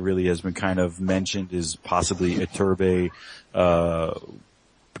player that really has been kind of mentioned is possibly Iturbe,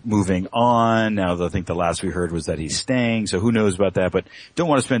 moving on. Now, I think the last we heard was that he's staying, so who knows about that, but don't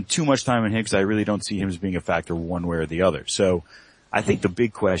want to spend too much time on him because I really don't see him as being a factor one way or the other. So I think the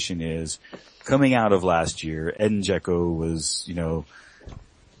big question is, coming out of last year, Edin Dzeko was,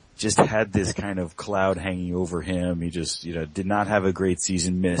 just had this kind of cloud hanging over him. He just, did not have a great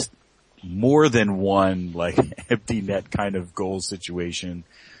season, missed more than one, empty net kind of goal situation.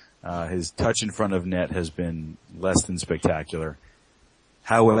 His touch in front of net has been less than spectacular.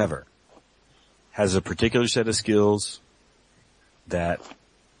 However, has a particular set of skills that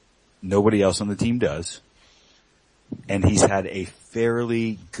nobody else on the team does. And he's had a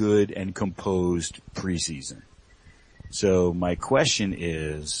fairly good and composed preseason. So my question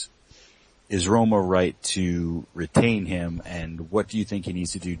is Roma right to retain him, and what do you think he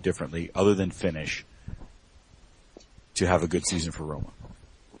needs to do differently other than finish to have a good season for Roma?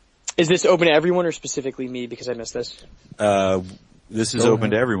 Is this open to everyone or specifically me because I missed this? This is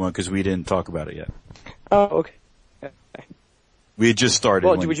open to everyone because we didn't talk about it yet. Oh, okay. We had just started.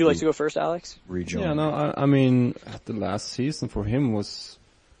 Well, would you like to go first, Alex? Rejoin. Yeah, no, I mean, the last season for him was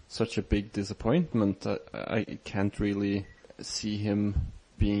such a big disappointment. I can't really see him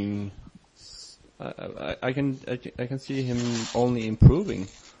being. I can see him only improving.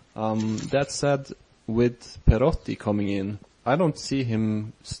 That said, with Perotti coming in, I don't see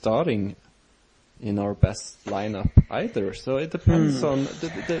him starting in our best lineup either. So it depends on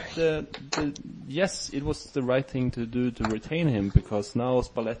yes, it was the right thing to do to retain him, because now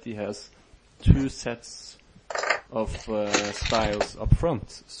Spalletti has two sets of styles up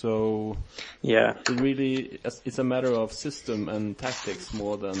front. So yeah, it's a matter of system and tactics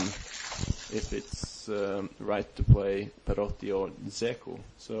more than if it's right to play Perotti or Dzeko.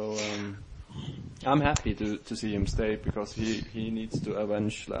 So I'm happy to see him stay, because he needs to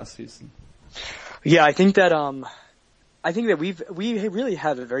avenge last season. Yeah, I think that we really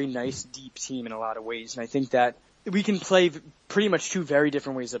have a very nice deep team in a lot of ways, and I think that we can play pretty much two very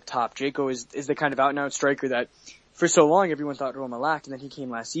different ways up top. Dzeko is the kind of out and out striker that for so long everyone thought Roma lacked, and then he came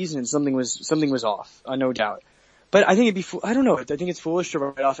last season and something was off, no doubt. But I think I don't know, I think it's foolish to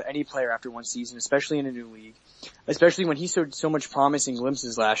write off any player after one season, especially in a new league, especially when he showed so much promising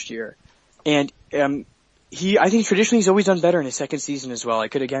glimpses last year. And I think traditionally he's always done better in his second season as well. I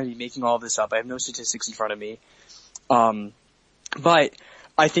could again be making all of this up. I have no statistics in front of me. But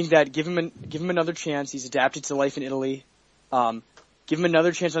I think that give him another chance. He's adapted to life in Italy. Give him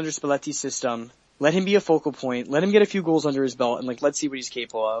another chance under Spalletti's system. Let him be a focal point. Let him get a few goals under his belt, and let's see what he's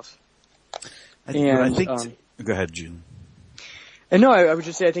capable of. Go ahead, Julian. And no, I would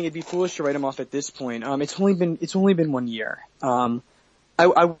just say I think it'd be foolish to write him off at this point. It's only been 1 year.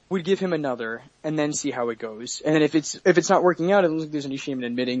 I would give him another and then see how it goes. And then if it's not working out, I don't think there's any shame in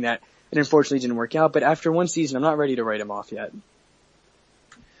admitting that it unfortunately didn't work out. But after one season, I'm not ready to write him off yet.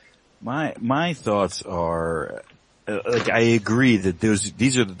 My thoughts are, like I agree that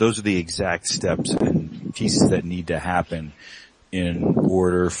those are the exact steps and pieces that need to happen in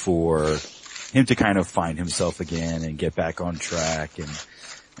order for him to kind of find himself again and get back on track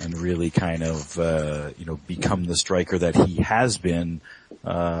and really kind of, become the striker that he has been,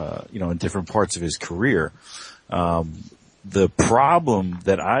 in different parts of his career. The problem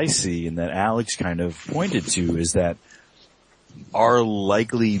that I see and that Alex kind of pointed to is that our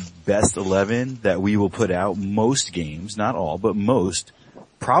likely best 11 that we will put out most games, not all, but most,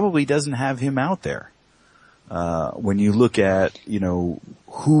 probably doesn't have him out there. When you look at,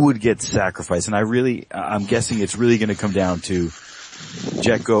 who would get sacrificed, and I'm guessing it's really going to come down to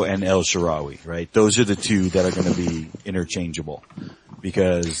Dzeko and El Shaarawy, right? Those are the two that are going to be interchangeable.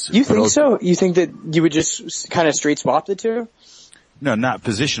 Because you think so? You think that you would just kind of straight swap the two? No, not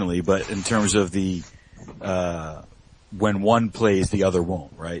positionally, but in terms of the when one plays, the other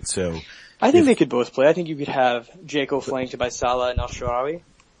won't, right? So I think they could both play. I think you could have Dzeko flanked by Salah and El Shaarawy.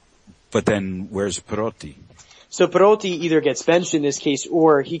 But then where's Perotti? So Perotti either gets benched in this case,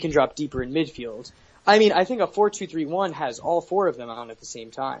 or he can drop deeper in midfield. I mean, I think a 4-2-3-1 has all four of them on at the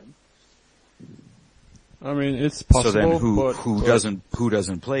same time. I mean, it's possible. So then who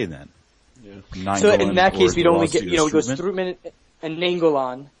doesn't play then? Yeah. So in that case, we'd only get, it goes Strootman and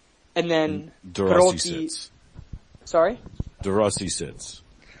Nainggolan, and then De Rossi Perotti. sits. Sorry? De Rossi sits.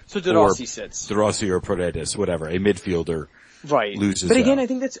 So De Rossi sits. De Rossi or Paredes, whatever, a midfielder. Right. Loses but again, out.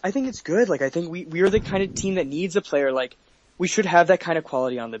 I think it's good. Like, I think we are the kind of team that needs a player like, we should have that kind of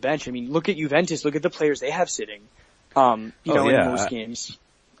quality on the bench. I mean, look at Juventus, look at the players they have sitting, in most games.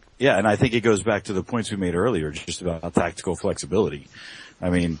 Yeah, and I think it goes back to the points we made earlier, just about tactical flexibility. I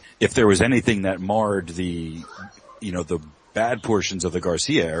mean, if there was anything that marred the bad portions of the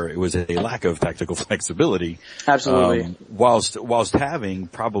Garcia era, it was a lack of tactical flexibility. Absolutely. Whilst having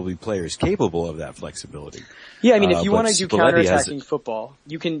probably players capable of that flexibility. Yeah, I mean, if you want to do counterattacking football,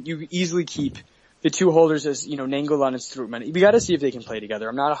 you easily keep the two holders as, Nainggolan and Strootman. We gotta see if they can play together.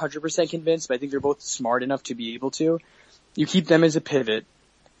 I'm not 100% convinced, but I think they're both smart enough to be able to. You keep them as a pivot,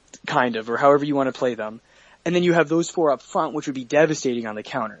 kind of, or however you want to play them. And then you have those four up front, which would be devastating on the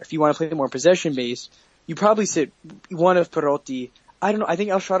counter. If you want to play more possession-based, you probably sit one of Perotti. I don't know, I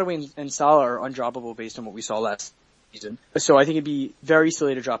think El Shaarawy and Salah are undroppable based on what we saw last season. So I think it'd be very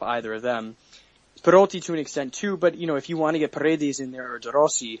silly to drop either of them. Perotti to an extent too, but if you want to get Paredes in there or De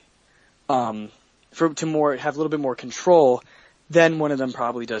Rossi, have a little bit more control, then one of them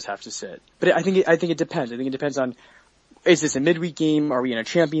probably does have to sit. But I think it depends. I think it depends on, is this a midweek game? Are we in a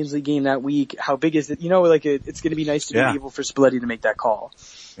Champions League game that week? How big is it? It's going to be nice to be able for Spalletti to make that call.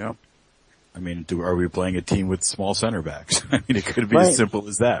 Yeah. I mean, are we playing a team with small center backs? I mean, it could be as simple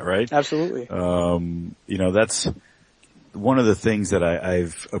as that, right? Absolutely. That's one of the things that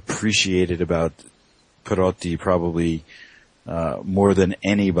I've appreciated about Perotti probably, more than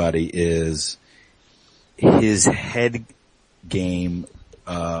anybody is his head game,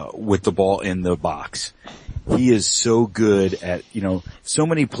 with the ball in the box. He is so good at, so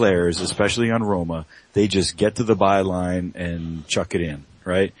many players, especially on Roma, they just get to the byline and chuck it in,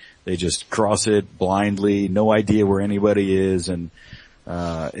 right? They just cross it blindly, no idea where anybody is, and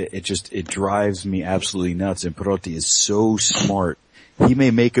it drives me absolutely nuts. And Perotti is so smart. He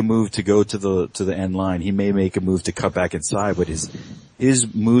may make a move to go to the end line. He may make a move to cut back inside, but his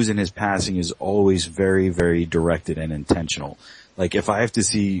moves and his passing is always very, very directed and intentional. Like, if I have to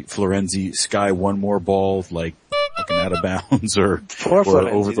see Florenzi sky one more ball, like, fucking out of bounds or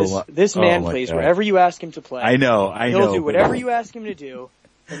over the line. This man plays wherever you ask him to play. I know. He'll do whatever you ask him to do,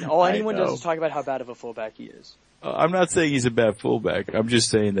 and all anyone does is talk about how bad of a fullback he is. I'm not saying he's a bad fullback. I'm just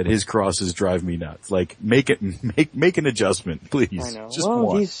saying that his crosses drive me nuts. Like, make an adjustment, please. I know. Just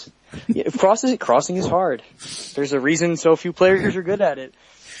one. Crossing is hard. There's a reason so few players are good at it.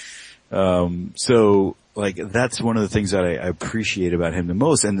 So, like, that's one of the things that I appreciate about him the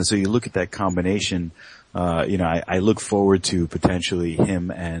most. And so you look at that combination, I look forward to potentially him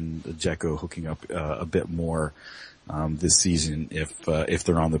and Dzeko hooking up, a bit more, this season if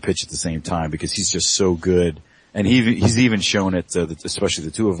they're on the pitch at the same time, because he's just so good. And he's even shown it, especially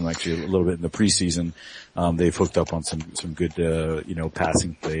the two of them actually a little bit in the preseason. They've hooked up on some good,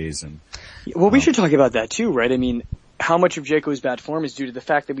 passing plays and. Well, we should talk about that too, right? I mean, how much of Dzeko's bad form is due to the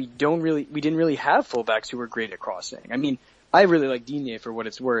fact that we didn't really have fullbacks who were great at crossing. I mean, I really like Digne for what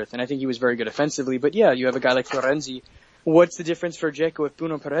it's worth, and I think he was very good offensively, but yeah, you have a guy like Florenzi. What's the difference for Dzeko if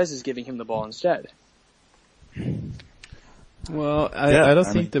Bruno Perez is giving him the ball instead? Well, I don't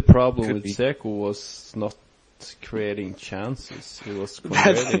think the problem with Dzeko was not creating chances. He was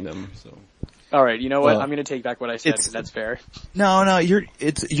converting them, so. All right, you know what? I'm going to take back what I said. That's fair. No,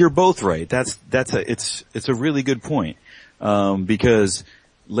 you're both right. It's a really good point. Because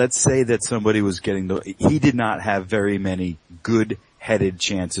let's say that somebody was he did not have very many good-headed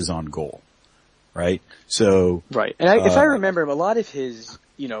chances on goal. Right? So. Right. And if I remember him, a lot of his,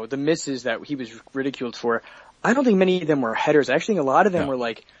 the misses that he was ridiculed for, I don't think many of them were headers. I actually think a lot of them were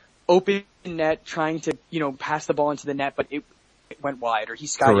like open net, trying to, pass the ball into the net, but it went wide, or he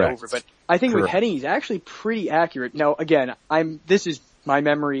skied over. But I think with heading, he's actually pretty accurate. Now, again, this is my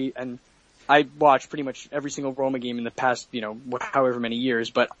memory, and I watched pretty much every single Roma game in the past, however many years,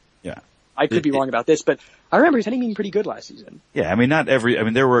 but I could be wrong about this, but I remember his heading being pretty good last season. Yeah,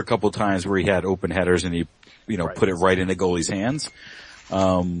 there were a couple times where he had open headers and he, put it right in the goalie's hands.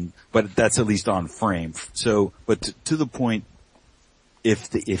 But that's at least on frame. So, but to the point,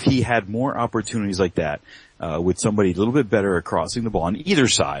 if he had more opportunities like that, with somebody a little bit better at crossing the ball on either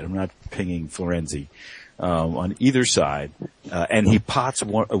side, I'm not pinging Florenzi, on either side, and he pots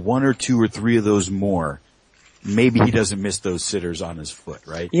one or two or three of those more, maybe he doesn't miss those sitters on his foot,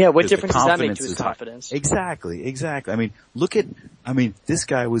 right? Yeah, what difference does that make to his confidence? Exactly. This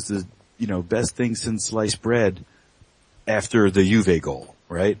guy was the, best thing since sliced bread after the Juve goal,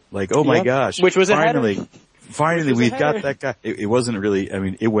 right? Like, oh my gosh. Which was finally we've got that guy. It wasn't really,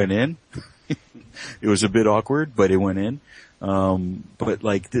 it went in. It was a bit awkward, but it went in. But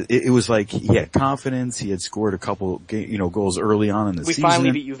it was like he had confidence. He had scored a couple, goals early on in the season. We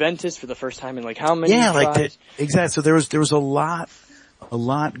finally beat Juventus for the first time in how many? Yeah, exactly. So there was a lot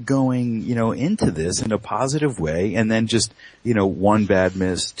going, into this in a positive way, and then just, one bad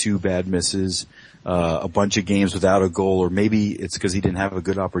miss, two bad misses, a bunch of games without a goal, or maybe it's because he didn't have a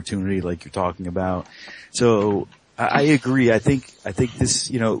good opportunity, like you're talking about. So I agree. I think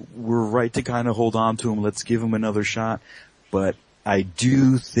this, we're right to kind of hold on to him. Let's give him another shot. But I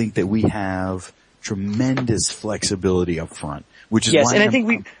do think that we have tremendous flexibility up front, which is why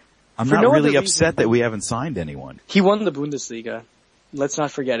I'm not really upset that we haven't signed anyone. He won the Bundesliga. Let's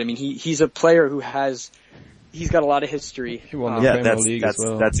not forget. He's a player who he's got a lot of history. He won the Premier League as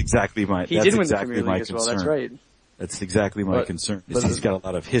well. That's exactly my He did win the Premier League as well, that's right. That's exactly my concern. He's got a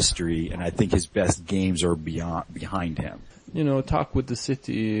lot of history, and I think his best games are behind him. Talk with the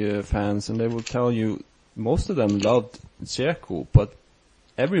City fans, and they will tell you most of them loved Dzeko, but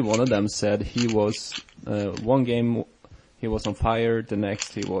every one of them said he was one game he was on fire, the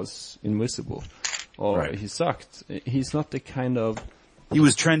next he was invisible, or he sucked. He's not the kind of. He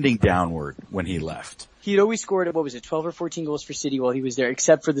was trending downward when he left. He had always scored, 12 or 14 goals for City while he was there,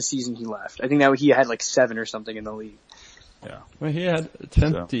 except for the season he left. I think that he had 7 or something in the league. Yeah. Well, he had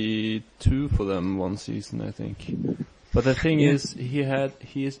 22 for them one season, I think. But the thing is, he's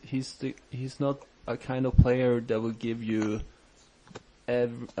not a kind of player that will give you a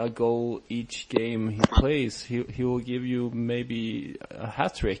goal each game he plays. He will give you maybe a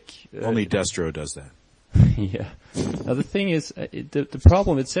hat-trick. Only Destro does that. Yeah. Now the thing is, the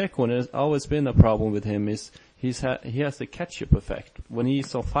problem with Dzeko, and there's always been a problem with him, is he has the ketchup effect. When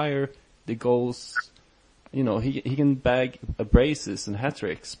he's on fire, the goals, he can bag braces and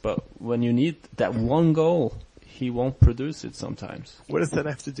hat-tricks, but when you need that one goal, he won't produce it sometimes. What does that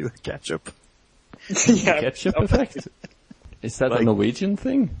have to do with ketchup? Ketchup effect? Is that a Norwegian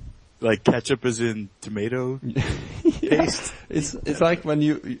thing? Like ketchup is in tomato paste? It's like when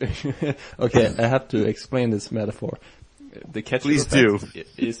you, okay, I have to explain this metaphor. The ketchup effect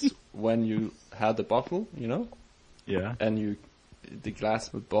is when you have the bottle, Yeah. And the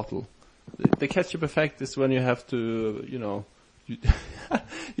glass with bottle. The ketchup effect is when you have to,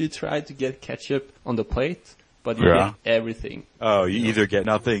 you try to get ketchup on the plate, but you get everything. Oh, you either get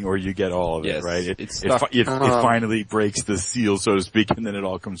nothing or you get all of it, right? It finally breaks the seal, so to speak, and then it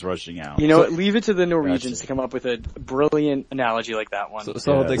all comes rushing out. Leave it to the Norwegians to come up with a brilliant analogy like that one.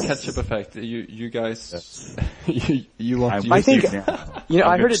 So the ketchup effect, you guys, you want to I think,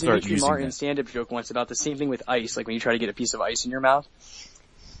 I heard a Dimitri Martin stand-up joke once about the same thing with ice, like when you try to get a piece of ice in your mouth.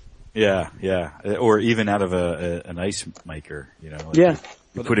 Yeah. Or even out of an ice maker,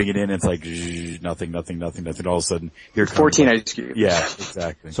 You're putting it in, it's like nothing. All of a sudden, here comes 14 ice cubes. Yeah,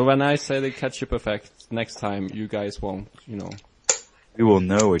 exactly. So when I say the ketchup effect, next time you guys won't, We will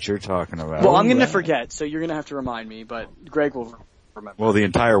know what you're talking about. Well, I'm going to forget, so you're going to have to remind me, but Greg will remember. Well, the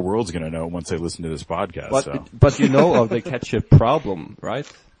entire world's going to know once they listen to this podcast. But you know of the ketchup problem, right?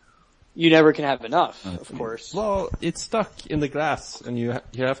 You never can have enough, of course. Well, it's stuck in the glass, and you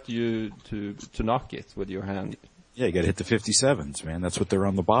have to knock it with your hand. Yeah, you gotta hit the 57s, man. That's what they're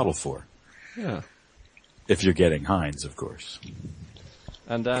on the bottle for. Yeah. If you're getting Heinz, of course.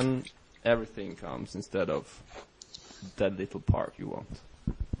 And then everything comes instead of that little part you want.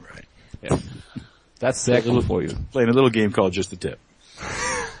 Right. Yeah. That's second for you. Playing a little game called Just the Tip.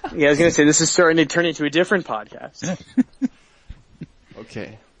 Yeah, I was gonna say, this is starting to turn into a different podcast.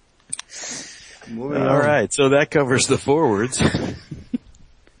 Okay. All right, so that covers the forwards.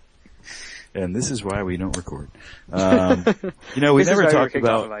 And this is why we don't record. We never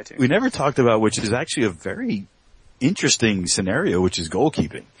talked about, which is actually a very interesting scenario, which is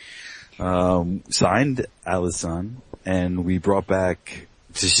goalkeeping. Signed Alisson, and we brought back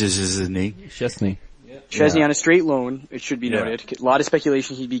Chesney. Chesney on a straight loan, it should be noted. A lot of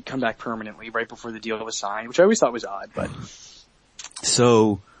speculation he'd come back permanently right before the deal was signed, which I always thought was odd, but.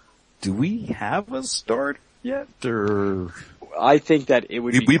 So, do we have a start yet, or? I think that it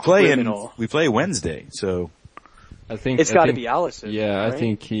would be criminal. We play Wednesday, so. I think it's got to be Alisson. Yeah, right? I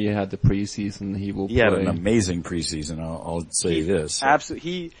think he had the preseason. He had an amazing preseason. I'll say this.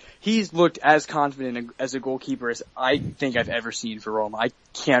 Absolutely. He's looked as confident as a goalkeeper as I think I've ever seen for Roma. I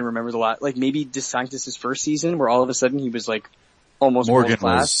can't remember the last, maybe De Sanctis' first season where all of a sudden he was almost Morgan world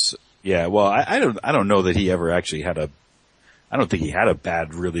class. Well, I don't know that he ever actually I don't think he had a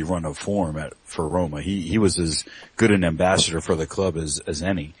bad really run of form for Roma. He was as good an ambassador for the club as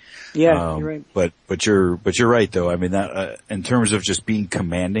any. Yeah, you're right. But you're right though. I mean that, in terms of just being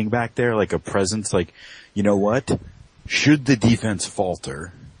commanding back there, like a presence, you know what? Should the defense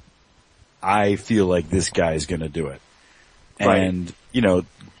falter, I feel like this guy is gonna do it. Right. And,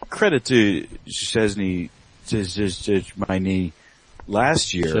 credit to Chesney, my knee,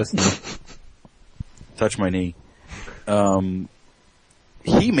 last year. Touch my knee.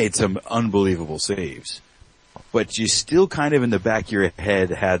 He made some unbelievable saves, but you still kind of in the back of your head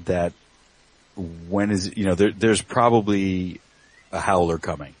had that, there's probably a howler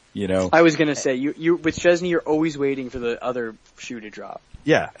coming, I was gonna say, you with Chesney, you're always waiting for the other shoe to drop.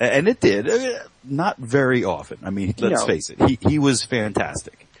 Yeah, and it did. Not very often. I mean, let's face it, he was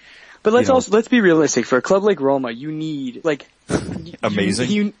fantastic. But let's be realistic. For a club like Roma, you need, amazing.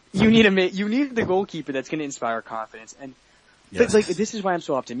 You need the goalkeeper that's gonna inspire confidence. And, yes. But this is why I'm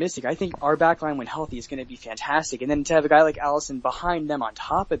so optimistic. I think our backline when healthy is gonna be fantastic. And then to have a guy like Alisson behind them on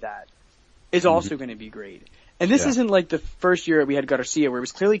top of that is also gonna be great. And this isn't like the first year we had Garcia where it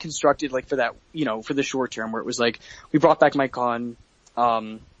was clearly constructed for that, for the short term where it was we brought back Mike Conn,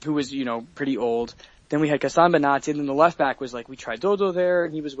 who was, pretty old. Then we had Kassan Benati, and then the left back was we tried Dodo there,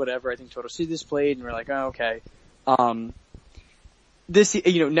 and he was whatever. I think Torosidis played, and we're oh, okay.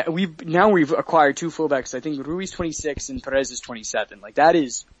 We've acquired two fullbacks. I think Rui's 26 and Perez is 27. That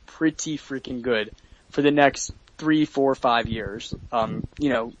is pretty freaking good for the next 3, 4, 5 years.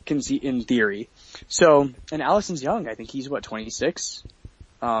 In theory. So, and Alisson's young. I think he's 26?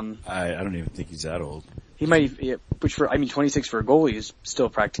 I don't even think he's that old. He might, 26 for a goalie is still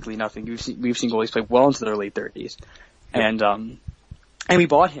practically nothing. We've seen goalies play well into their late 30s. And we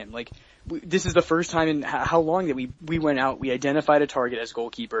bought him. This is the first time in how long that we went out, we identified a target as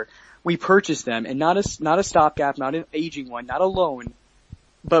goalkeeper. We purchased them, and not a stopgap, not an aging one, not a loan,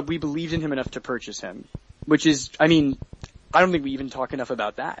 but we believed in him enough to purchase him. Which is, I don't think we even talk enough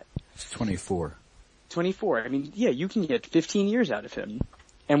about that. It's 24. 24. You can get 15 years out of him.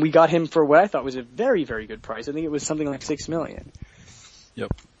 And we got him for what I thought was a very, very good price. I think it was something like $6 million.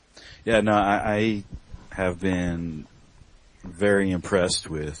 Yep. Yeah, no, I have been very impressed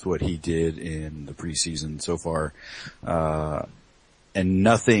with what he did in the preseason so far. And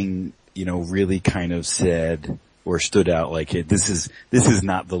nothing, really kind of said or stood out hey, this is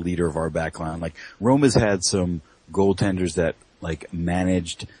not the leader of our back line. Roma's had some goaltenders that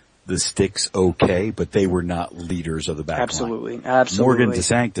managed the sticks okay, but they were not leaders of the back line. Absolutely. Morgan De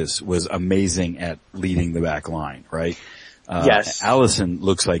Sanctis was amazing at leading the back line, right? Yes. Alisson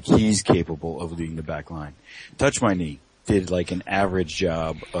looks like he's capable of leading the back line. Touch My Knee did an average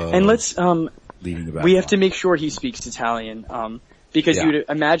job of leading the back line. We have to make sure he speaks Italian, because you'd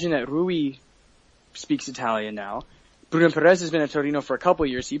imagine that Rui speaks Italian now. Bruno Perez has been at Torino for a couple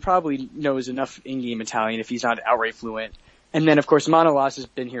of years. He probably knows enough in-game Italian if he's not outright fluent. And then, of course, Manolas has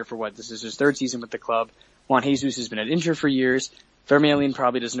been here for this is his third season with the club. Juan Jesus has been at Inter for years. Vermaelen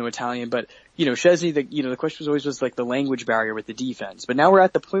probably doesn't know Italian, but, Chesney, the question always was the language barrier with the defense. But now we're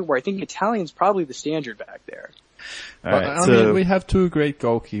at the point where I think Italian's probably the standard back there. Right, we have two great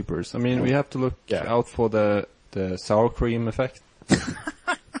goalkeepers. We have to look out for the sour cream effect.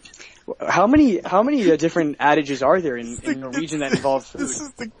 How many different adages are there in Norwegian that involve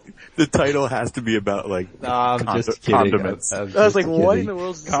food? The title has to be about I'm just kidding. Condiments. I was what in the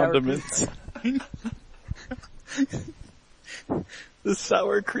world is condiments? The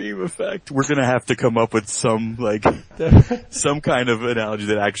sour cream effect. We're gonna have to come up with some some kind of analogy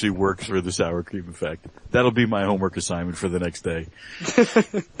that actually works for the sour cream effect. That'll be my homework assignment for the next day.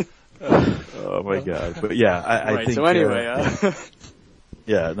 Oh my god. But yeah, I Right, think, so anyway,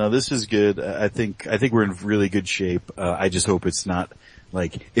 yeah, no, this is good. I think we're in really good shape. I just hope it's not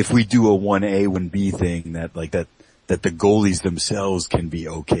like, if we do a 1A, 1B thing, that the goalies themselves can be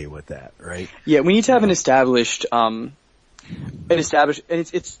okay with that, right? yeah, we need to have an established, and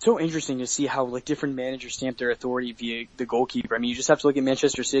it's so interesting to see how like different managers stamp their authority via the goalkeeper. I mean, you just have to look at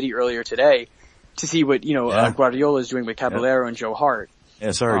Manchester City earlier today to see what, Guardiola is doing with Caballero and Joe Hart.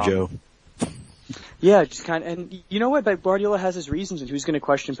 Yeah, sorry, Joe. Yeah, just kind of, and you know what, but Guardiola has his reasons, and who's going to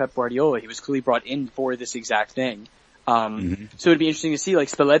question Pep Guardiola? He was clearly brought in for this exact thing. So it'd be interesting to see, like,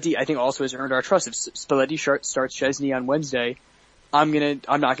 Spalletti, I think, also has earned our trust. If Spalletti starts Chesney on Wednesday, I'm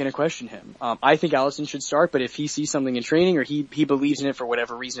not gonna question him. I think Alisson should start, but if he sees something in training or he believes in it for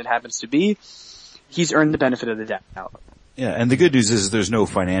whatever reason it happens to be, he's earned the benefit of the doubt. Yeah, and the good news is there's no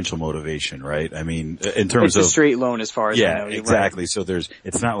financial motivation, right? I mean, in terms it's a straight loan as far as I know. Yeah, exactly. Right. So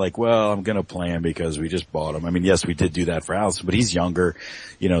it's not like, well, I'm gonna play him because we just bought him. I mean, yes, we did do that for Alisson, but he's younger,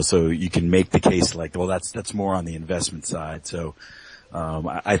 so you can make the case like, well, that's more on the investment side. So,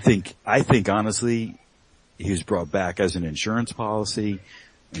 I think honestly, he was brought back as an insurance policy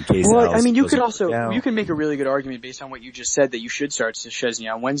in case. Well, I mean, you can make a really good argument based on what you just said that you should start Chesney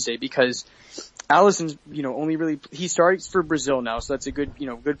on Wednesday because Alisson's, he starts for Brazil now, so that's a good,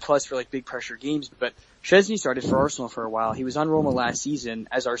 good plus for like big pressure games, but Chesney started for Arsenal for a while. He was on Roma last season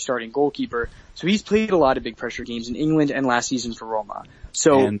as our starting goalkeeper, so he's played a lot of big pressure games in England and last season for Roma.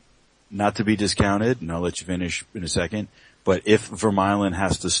 So, and not to be discounted, and I'll let you finish in a second, but if Vermaelen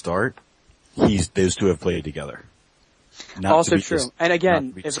has to start, those two have played together. Also true. And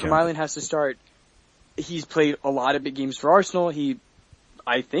again, if Vermaelen has to start, he's played a lot of big games for Arsenal. He,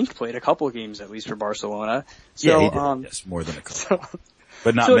 I think, played a couple of games at least for Barcelona. So, yeah, he did. Yes, more than a couple.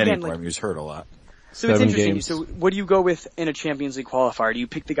 But not many for him. He was hurt a lot. So it's interesting. Games. So what do you go with in a Champions League qualifier? Do you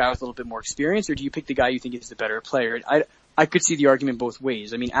pick the guy with a little bit more experience, or do you pick the guy you think is the better player? I could see the argument both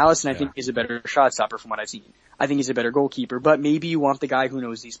ways. I mean, Alisson, I think, is a better shot stopper from what I've seen. I think he's a better goalkeeper, but maybe you want the guy who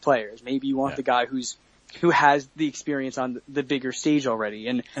knows these players. Maybe you want the guy who has the experience on the bigger stage already,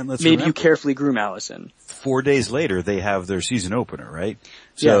 and maybe you carefully groom Alisson. 4 days later, they have their season opener, right?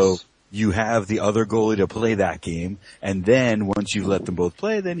 So you have the other goalie to play that game, and then once you let them both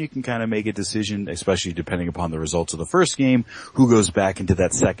play, then you can kind of make a decision, especially depending upon the results of the first game, who goes back into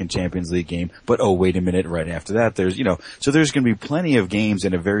that second Champions League game. But oh, wait a minute, right after that, so there's going to be plenty of games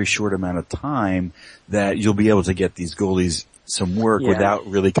in a very short amount of time that you'll be able to get these goalies some work without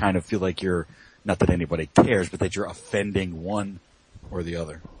really kind of feel like you're, not that anybody cares, but that you're offending one or the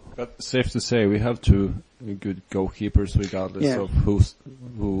other. But safe to say, we have two good goalkeepers regardless of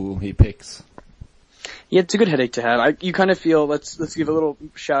who he picks. Yeah, it's a good headache to have. You kind of feel, let's give a little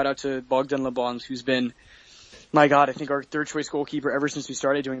shout out to Bogdan Lebons, who's been, my God, I think our third choice goalkeeper ever since we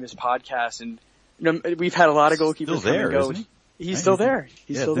started doing this podcast. And we've had a lot of goalkeepers come and go. Isn't he? He's still there.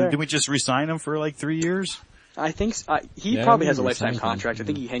 He's still there. Did we just re-sign him for like 3 years? I think he probably has a lifetime contract. I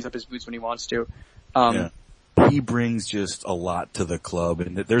think he hangs up his boots when he wants to. He brings just a lot to the club,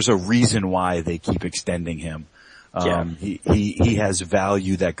 and there's a reason why they keep extending him. He has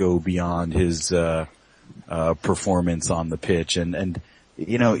value that go beyond his performance on the pitch, and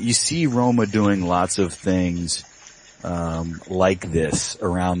you see Roma doing lots of things like this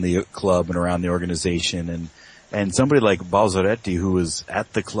around the club and around the organization, and somebody like Balzaretti, who was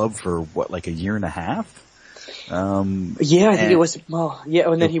at the club for like a year and a half. I think it was,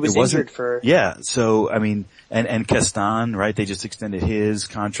 and then he was injured for. Yeah, so, I mean, and Castan, right, they just extended his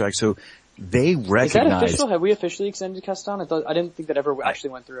contract, so they recognize. Is that official? Have we officially extended Castan? I didn't think that ever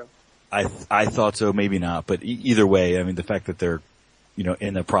actually went through. I thought so, maybe not, but either way, I mean, the fact that they're,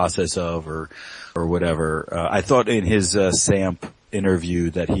 in the process of, or whatever, I thought in his, SAMP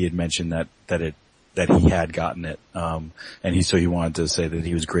interview that he had mentioned that he had gotten it, and he wanted to say that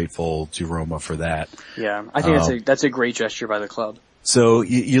he was grateful to Roma for that. Yeah, I think that's a great gesture by the club. So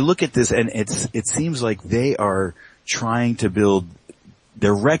you look at this, and it seems like they are trying to build,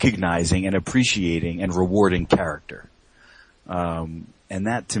 they're recognizing and appreciating and rewarding character. And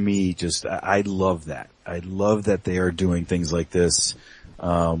that to me I love that. I love that they are doing things like this,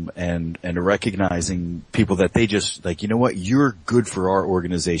 and recognizing people that they just, like, you know what, you're good for our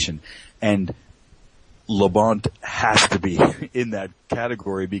organization. And Labont has to be in that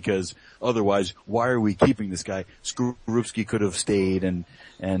category, because otherwise, why are we keeping this guy? Skorupski could have stayed, or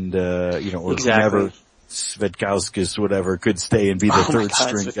whoever, Svetkauskas, whatever, could stay and be the third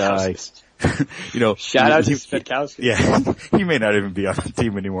string guy. Shout out to Svetkauskas. Yeah, he may not even be on the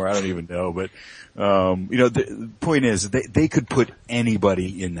team anymore. I don't even know, but the point is they could put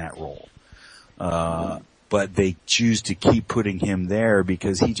anybody in that role. but they choose to keep putting him there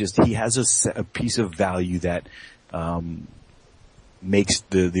because he has a piece of value that, makes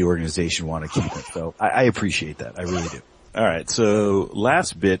the organization want to keep him. So I appreciate that. I really do. All right. So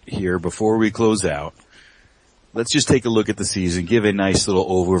last bit here before we close out. Let's just take a look at the season, give a nice little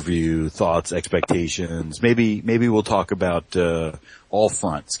overview, thoughts, expectations. Maybe we'll talk about, all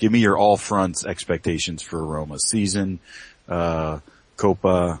fronts. Give me your all fronts expectations for Roma season,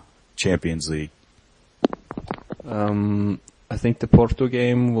 Copa, Champions League. I think the Porto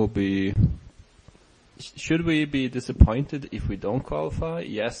game will be, should we be disappointed if we don't qualify?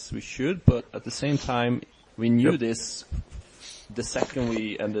 Yes, we should, but at the same time, we knew this. The second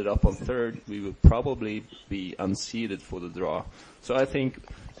we ended up on third, we would probably be unseeded for the draw. So I think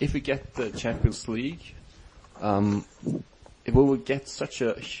if we get the Champions League, we will get such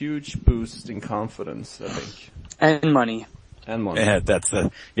a huge boost in confidence, I think. And money. Yeah,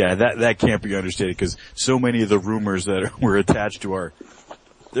 that can't be understated because so many of the rumors that were attached to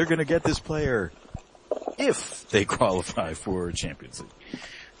they're gonna get this player if they qualify for Champions League.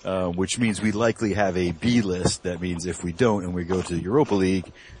 Which means we likely have a B list. That means if we don't and we go to the Europa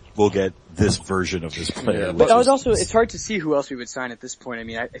League, we'll get this version of this player. Yeah, but it's hard to see who else we would sign at this point. I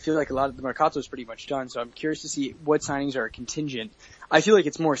mean, I feel like a lot of the Mercato is pretty much done, so I'm curious to see what signings are contingent. I feel like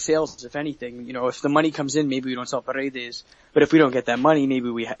it's more sales, if anything. You know, if the money comes in, maybe we don't sell Paredes, but if we don't get that money, maybe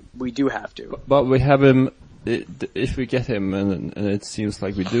we do have to. But we have him, if we get him, and it seems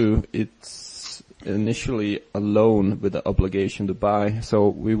like we do, it's initially a loan with the obligation to buy, so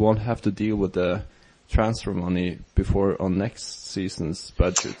we won't have to deal with the transfer money before on next season's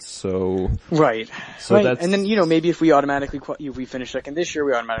budget. So right. That's, and then maybe if we if we finish second this year,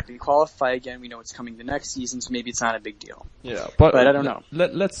 we automatically qualify again. We know it's coming the next season, so maybe it's not a big deal. Yeah, but I don't know.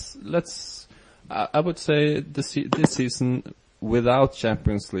 Let's. I would say this season without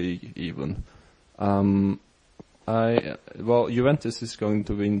Champions League even. Juventus is going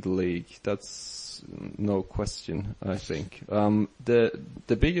to win the league. That's no question, I think. The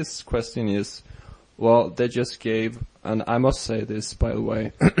biggest question is, they just gave, and I must say this, by the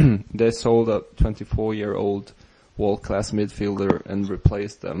way, they sold a 24-year-old world-class midfielder and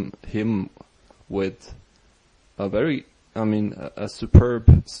replaced him with a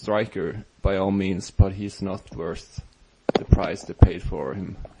superb striker by all means, but he's not worth the price they paid for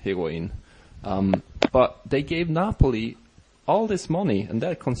him, Higuain. But they gave Napoli all this money, and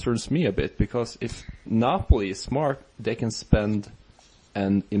that concerns me a bit, because if Napoli is smart, they can spend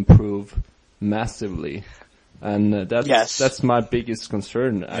and improve massively. And that's my biggest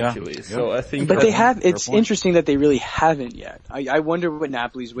concern, actually. Yeah. So I think, but it's interesting that they really haven't yet. I wonder what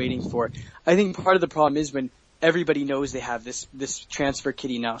Napoli's waiting for. I think part of the problem is when everybody knows they have this transfer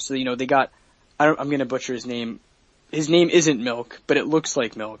kitty now. So, they got, I'm gonna butcher his name. His name isn't Milk, but it looks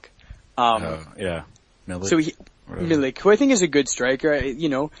like Milk. Yeah. Milik. So Milik, who I think is a good striker.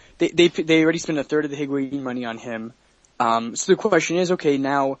 They already spent a third of the Higuain money on him. So the question is, okay,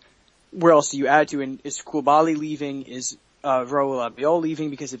 now where else do you add to? And is Koulibaly leaving? Is Raul Albiol leaving?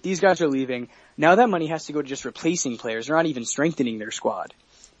 Because if these guys are leaving, now that money has to go to just replacing players. They're not even strengthening their squad.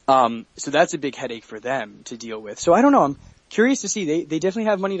 So that's a big headache for them to deal with. So I don't know. I'm curious to see. They definitely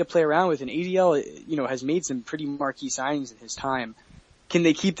have money to play around with, and ADL, has made some pretty marquee signings in his time. Can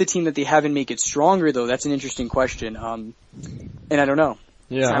they keep the team that they have and make it stronger, though? That's an interesting question. And I don't know.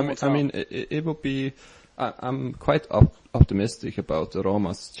 Yeah, it will be. I'm quite optimistic about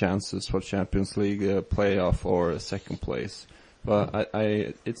Roma's chances for Champions League playoff or second place. But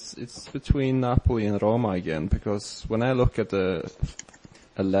it's between Napoli and Roma again, because when I look at the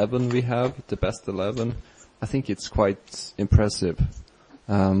 11 we have, the best 11, I think it's quite impressive.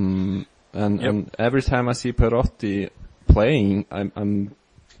 And every time I see Perotti playing, I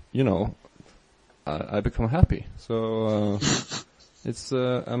become happy. So it's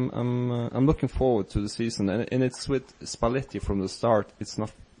I'm looking forward to the season, and it's with Spalletti from the start. It's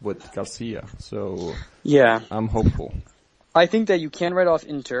not with Garcia, so yeah, I'm hopeful. I think that you can write off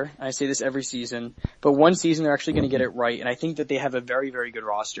Inter. I say this every season, but one season they're actually going to get it right, and I think that they have a very, very good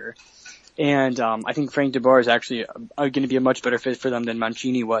roster. And I think Frank de Boer is actually going to be a much better fit for them than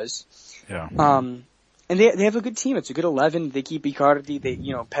Mancini was. Yeah. And they have a good team. It's a good 11. They keep Icardi.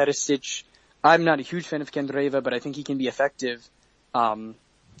 Perisic. I'm not a huge fan of Kendreva, but I think he can be effective. And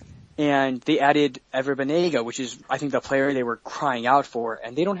they added Ever Banega, which is, I think, the player they were crying out for,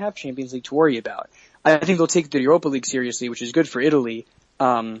 and they don't have Champions League to worry about. I think they'll take the Europa League seriously, which is good for Italy.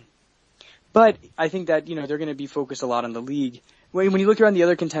 But I think that, they're going to be focused a lot on the league. When you look around the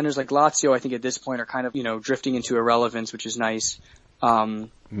other contenders like Lazio, I think at this point are kind of, drifting into irrelevance, which is nice.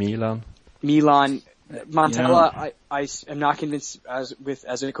 Milan. Montella, I am not convinced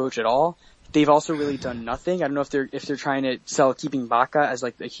as a coach at all. They've also really done nothing. I don't know if they're trying to sell keeping Baca as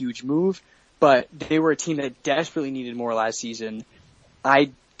like a huge move, but they were a team that desperately needed more last season.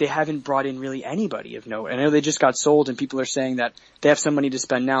 They haven't brought in really anybody of note. I know they just got sold, and people are saying that they have some money to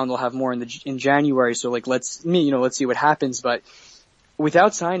spend now, and they'll have more in January. So like let's see what happens. But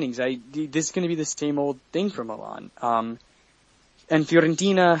without signings, this is going to be the same old thing for Milan. And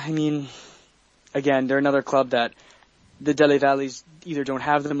Fiorentina, I mean, again, they're another club that the Delle Valleys either don't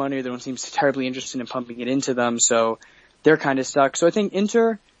have the money or they don't seem terribly interested in pumping it into them. So they're kind of stuck. So I think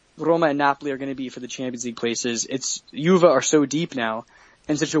Inter, Roma, and Napoli are going to be for the Champions League places. Juve are so deep now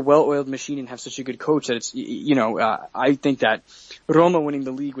and such a well-oiled machine and have such a good coach that I think that Roma winning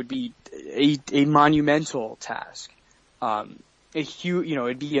the league would be a monumental task.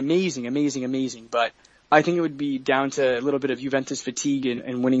 It'd be amazing, but I think it would be down to a little bit of Juventus fatigue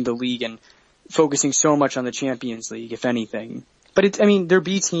in winning the league and focusing so much on the Champions League, if anything. But their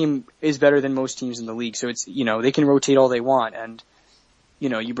B team is better than most teams in the league, so they can rotate all they want, and,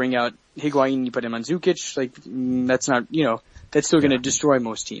 you bring out Higuain, you put him on Zukic, that's not, that's still going to destroy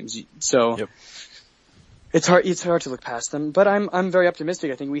most teams. So, yep. It's hard to look past them, but I'm very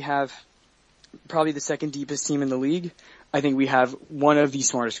optimistic. I think we have probably the second deepest team in the league. I think we have one of the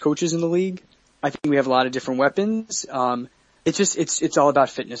smartest coaches in the league. I think we have a lot of different weapons. It's all about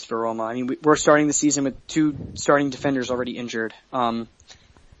fitness for Roma. I mean, we're starting the season with 2 starting defenders already injured. So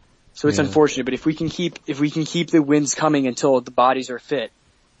it's unfortunate, but if we can keep the wins coming until the bodies are fit,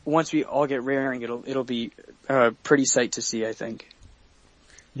 once we all get raring, it'll be a pretty sight to see, I think.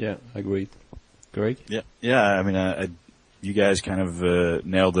 Yeah, agreed. Greg? Yeah. I mean, you guys kind of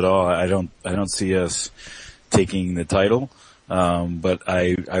nailed it all. I don't see us taking the title. But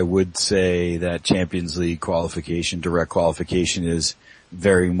I would say that Champions League qualification, direct qualification, is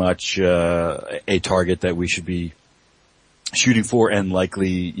very much a target that we should be shooting for and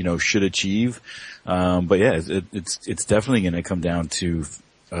likely, should achieve. But yeah, it's definitely going to come down to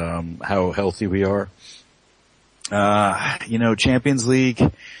how healthy we are. Champions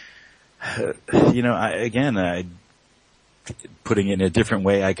League, putting it in a different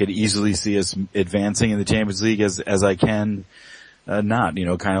way, I could easily see us advancing in the Champions League as I can not,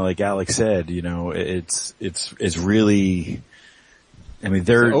 kind of like Alex said, it's really, I mean,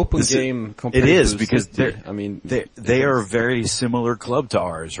 they're open game. It is because they are a very similar club to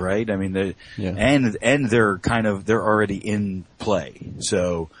ours, right? I mean, and they're already in play,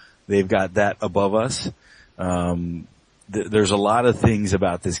 so they've got that above us. There's a lot of things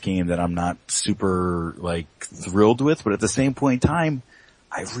about this game that I'm not super thrilled with, but at the same point in time,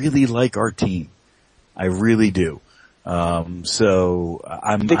 I really like our team. I really do. So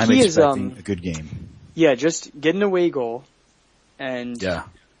I'm expecting a good game. Yeah, just get an away goal and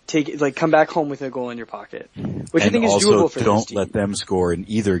come back home with a goal in your pocket, which I think is doable for this team. Don't let them score in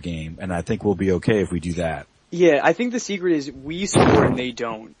either game, and I think we'll be okay if we do that. Yeah, I think the secret is we score and they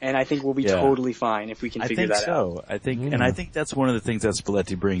don't, and I think we'll be totally fine if we can figure that out. I think, and I think that's one of the things that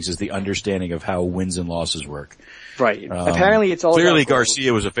Spalletti brings is the understanding of how wins and losses work. Right. Apparently it's all clearly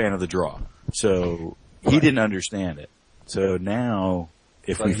Garcia was a fan of the draw, so he didn't understand it. So now,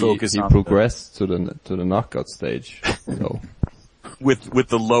 if we focus on progressed to the knockout stage, so. with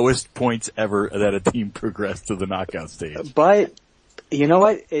the lowest points ever that a team progressed to the knockout stage. But you know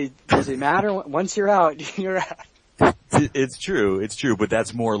what? Does it matter? Once you're out, you're out. It's true, but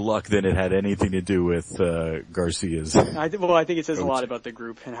that's more luck than it had anything to do with Garcia's. I think it says a lot about the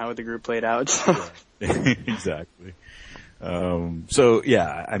group and how the group played out. So. Yeah. Exactly. So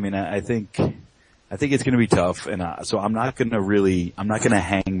yeah, I mean, I think it's going to be tough, and so I'm not going to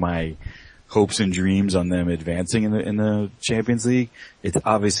hang my hopes and dreams on them advancing in the Champions League. It's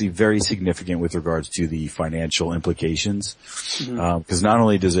obviously very significant with regards to the financial implications. Because not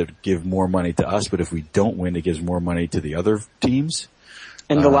only does it give more money to us, but if we don't win, it gives more money to the other teams.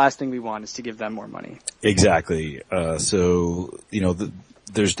 And the last thing we want is to give them more money. Exactly. So,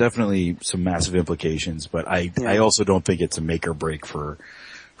 there's definitely some massive implications, but I also don't think it's a make or break for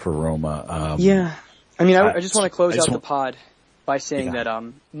Roma. I mean, I just want to close out the pod by saying that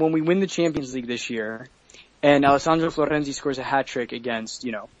when we win the Champions League this year, and Alessandro Florenzi scores a hat trick against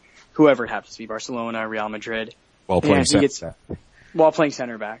whoever it happens to be, Barcelona, Real Madrid, while playing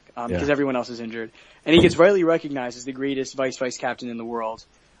center back, because everyone else is injured, and he gets rightly recognized as the greatest vice captain in the world.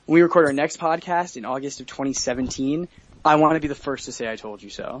 When we record our next podcast in August of 2017, I want to be the first to say I told you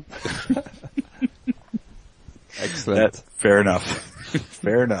so. Excellent. Fair enough.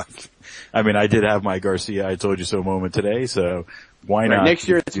 Fair enough. I mean, I did have my Garcia I told you so moment today, so why not? Next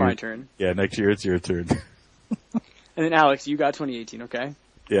year it's my turn. Yeah, next year it's your turn. And then Alex, you got 2018, okay?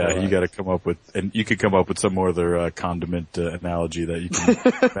 Yeah, All right. you got to come up with, and you could come up with some more other condiment analogy that you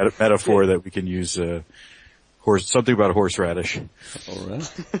can metaphor that we can use. Something about horseradish. All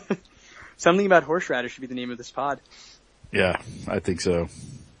right. Something about horseradish should be the name of this pod. Yeah, I think so.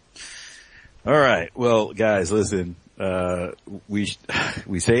 All right, well, guys, listen. We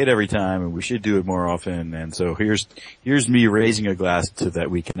say it every time, and we should do it more often. And so here's me raising a glass to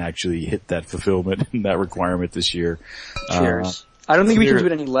that we can actually hit that fulfillment and that requirement this year. Cheers. I don't think we can do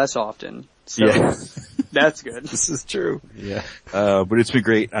it any less often. So Yeah. that's good. This is true. Yeah. But it's been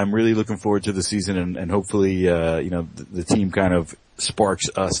great. I'm really looking forward to the season, and hopefully, the team kind of sparks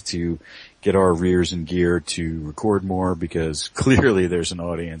us to get our rears in gear to record more, because clearly there's an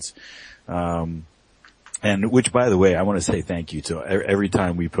audience. And which, by the way, I want to say thank you to every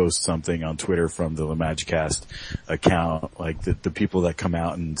time we post something on Twitter from the LeMagicast account, like the people that come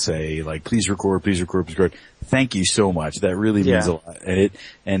out and say, like, please record, please record, please record. Thank you so much. That really means a lot.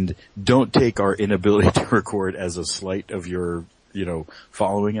 And don't take our inability to record as a slight of your,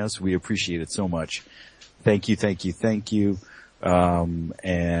 following us. We appreciate it so much. Thank you, thank you, thank you.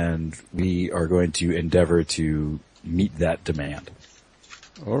 And we are going to endeavor to meet that demand.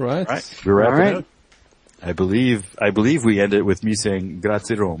 All right. All right. We're wrapping up. I believe we end it with me saying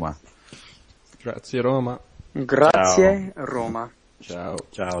grazie Roma. Grazie Roma. Grazie Roma. Ciao.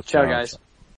 Ciao. Ciao guys.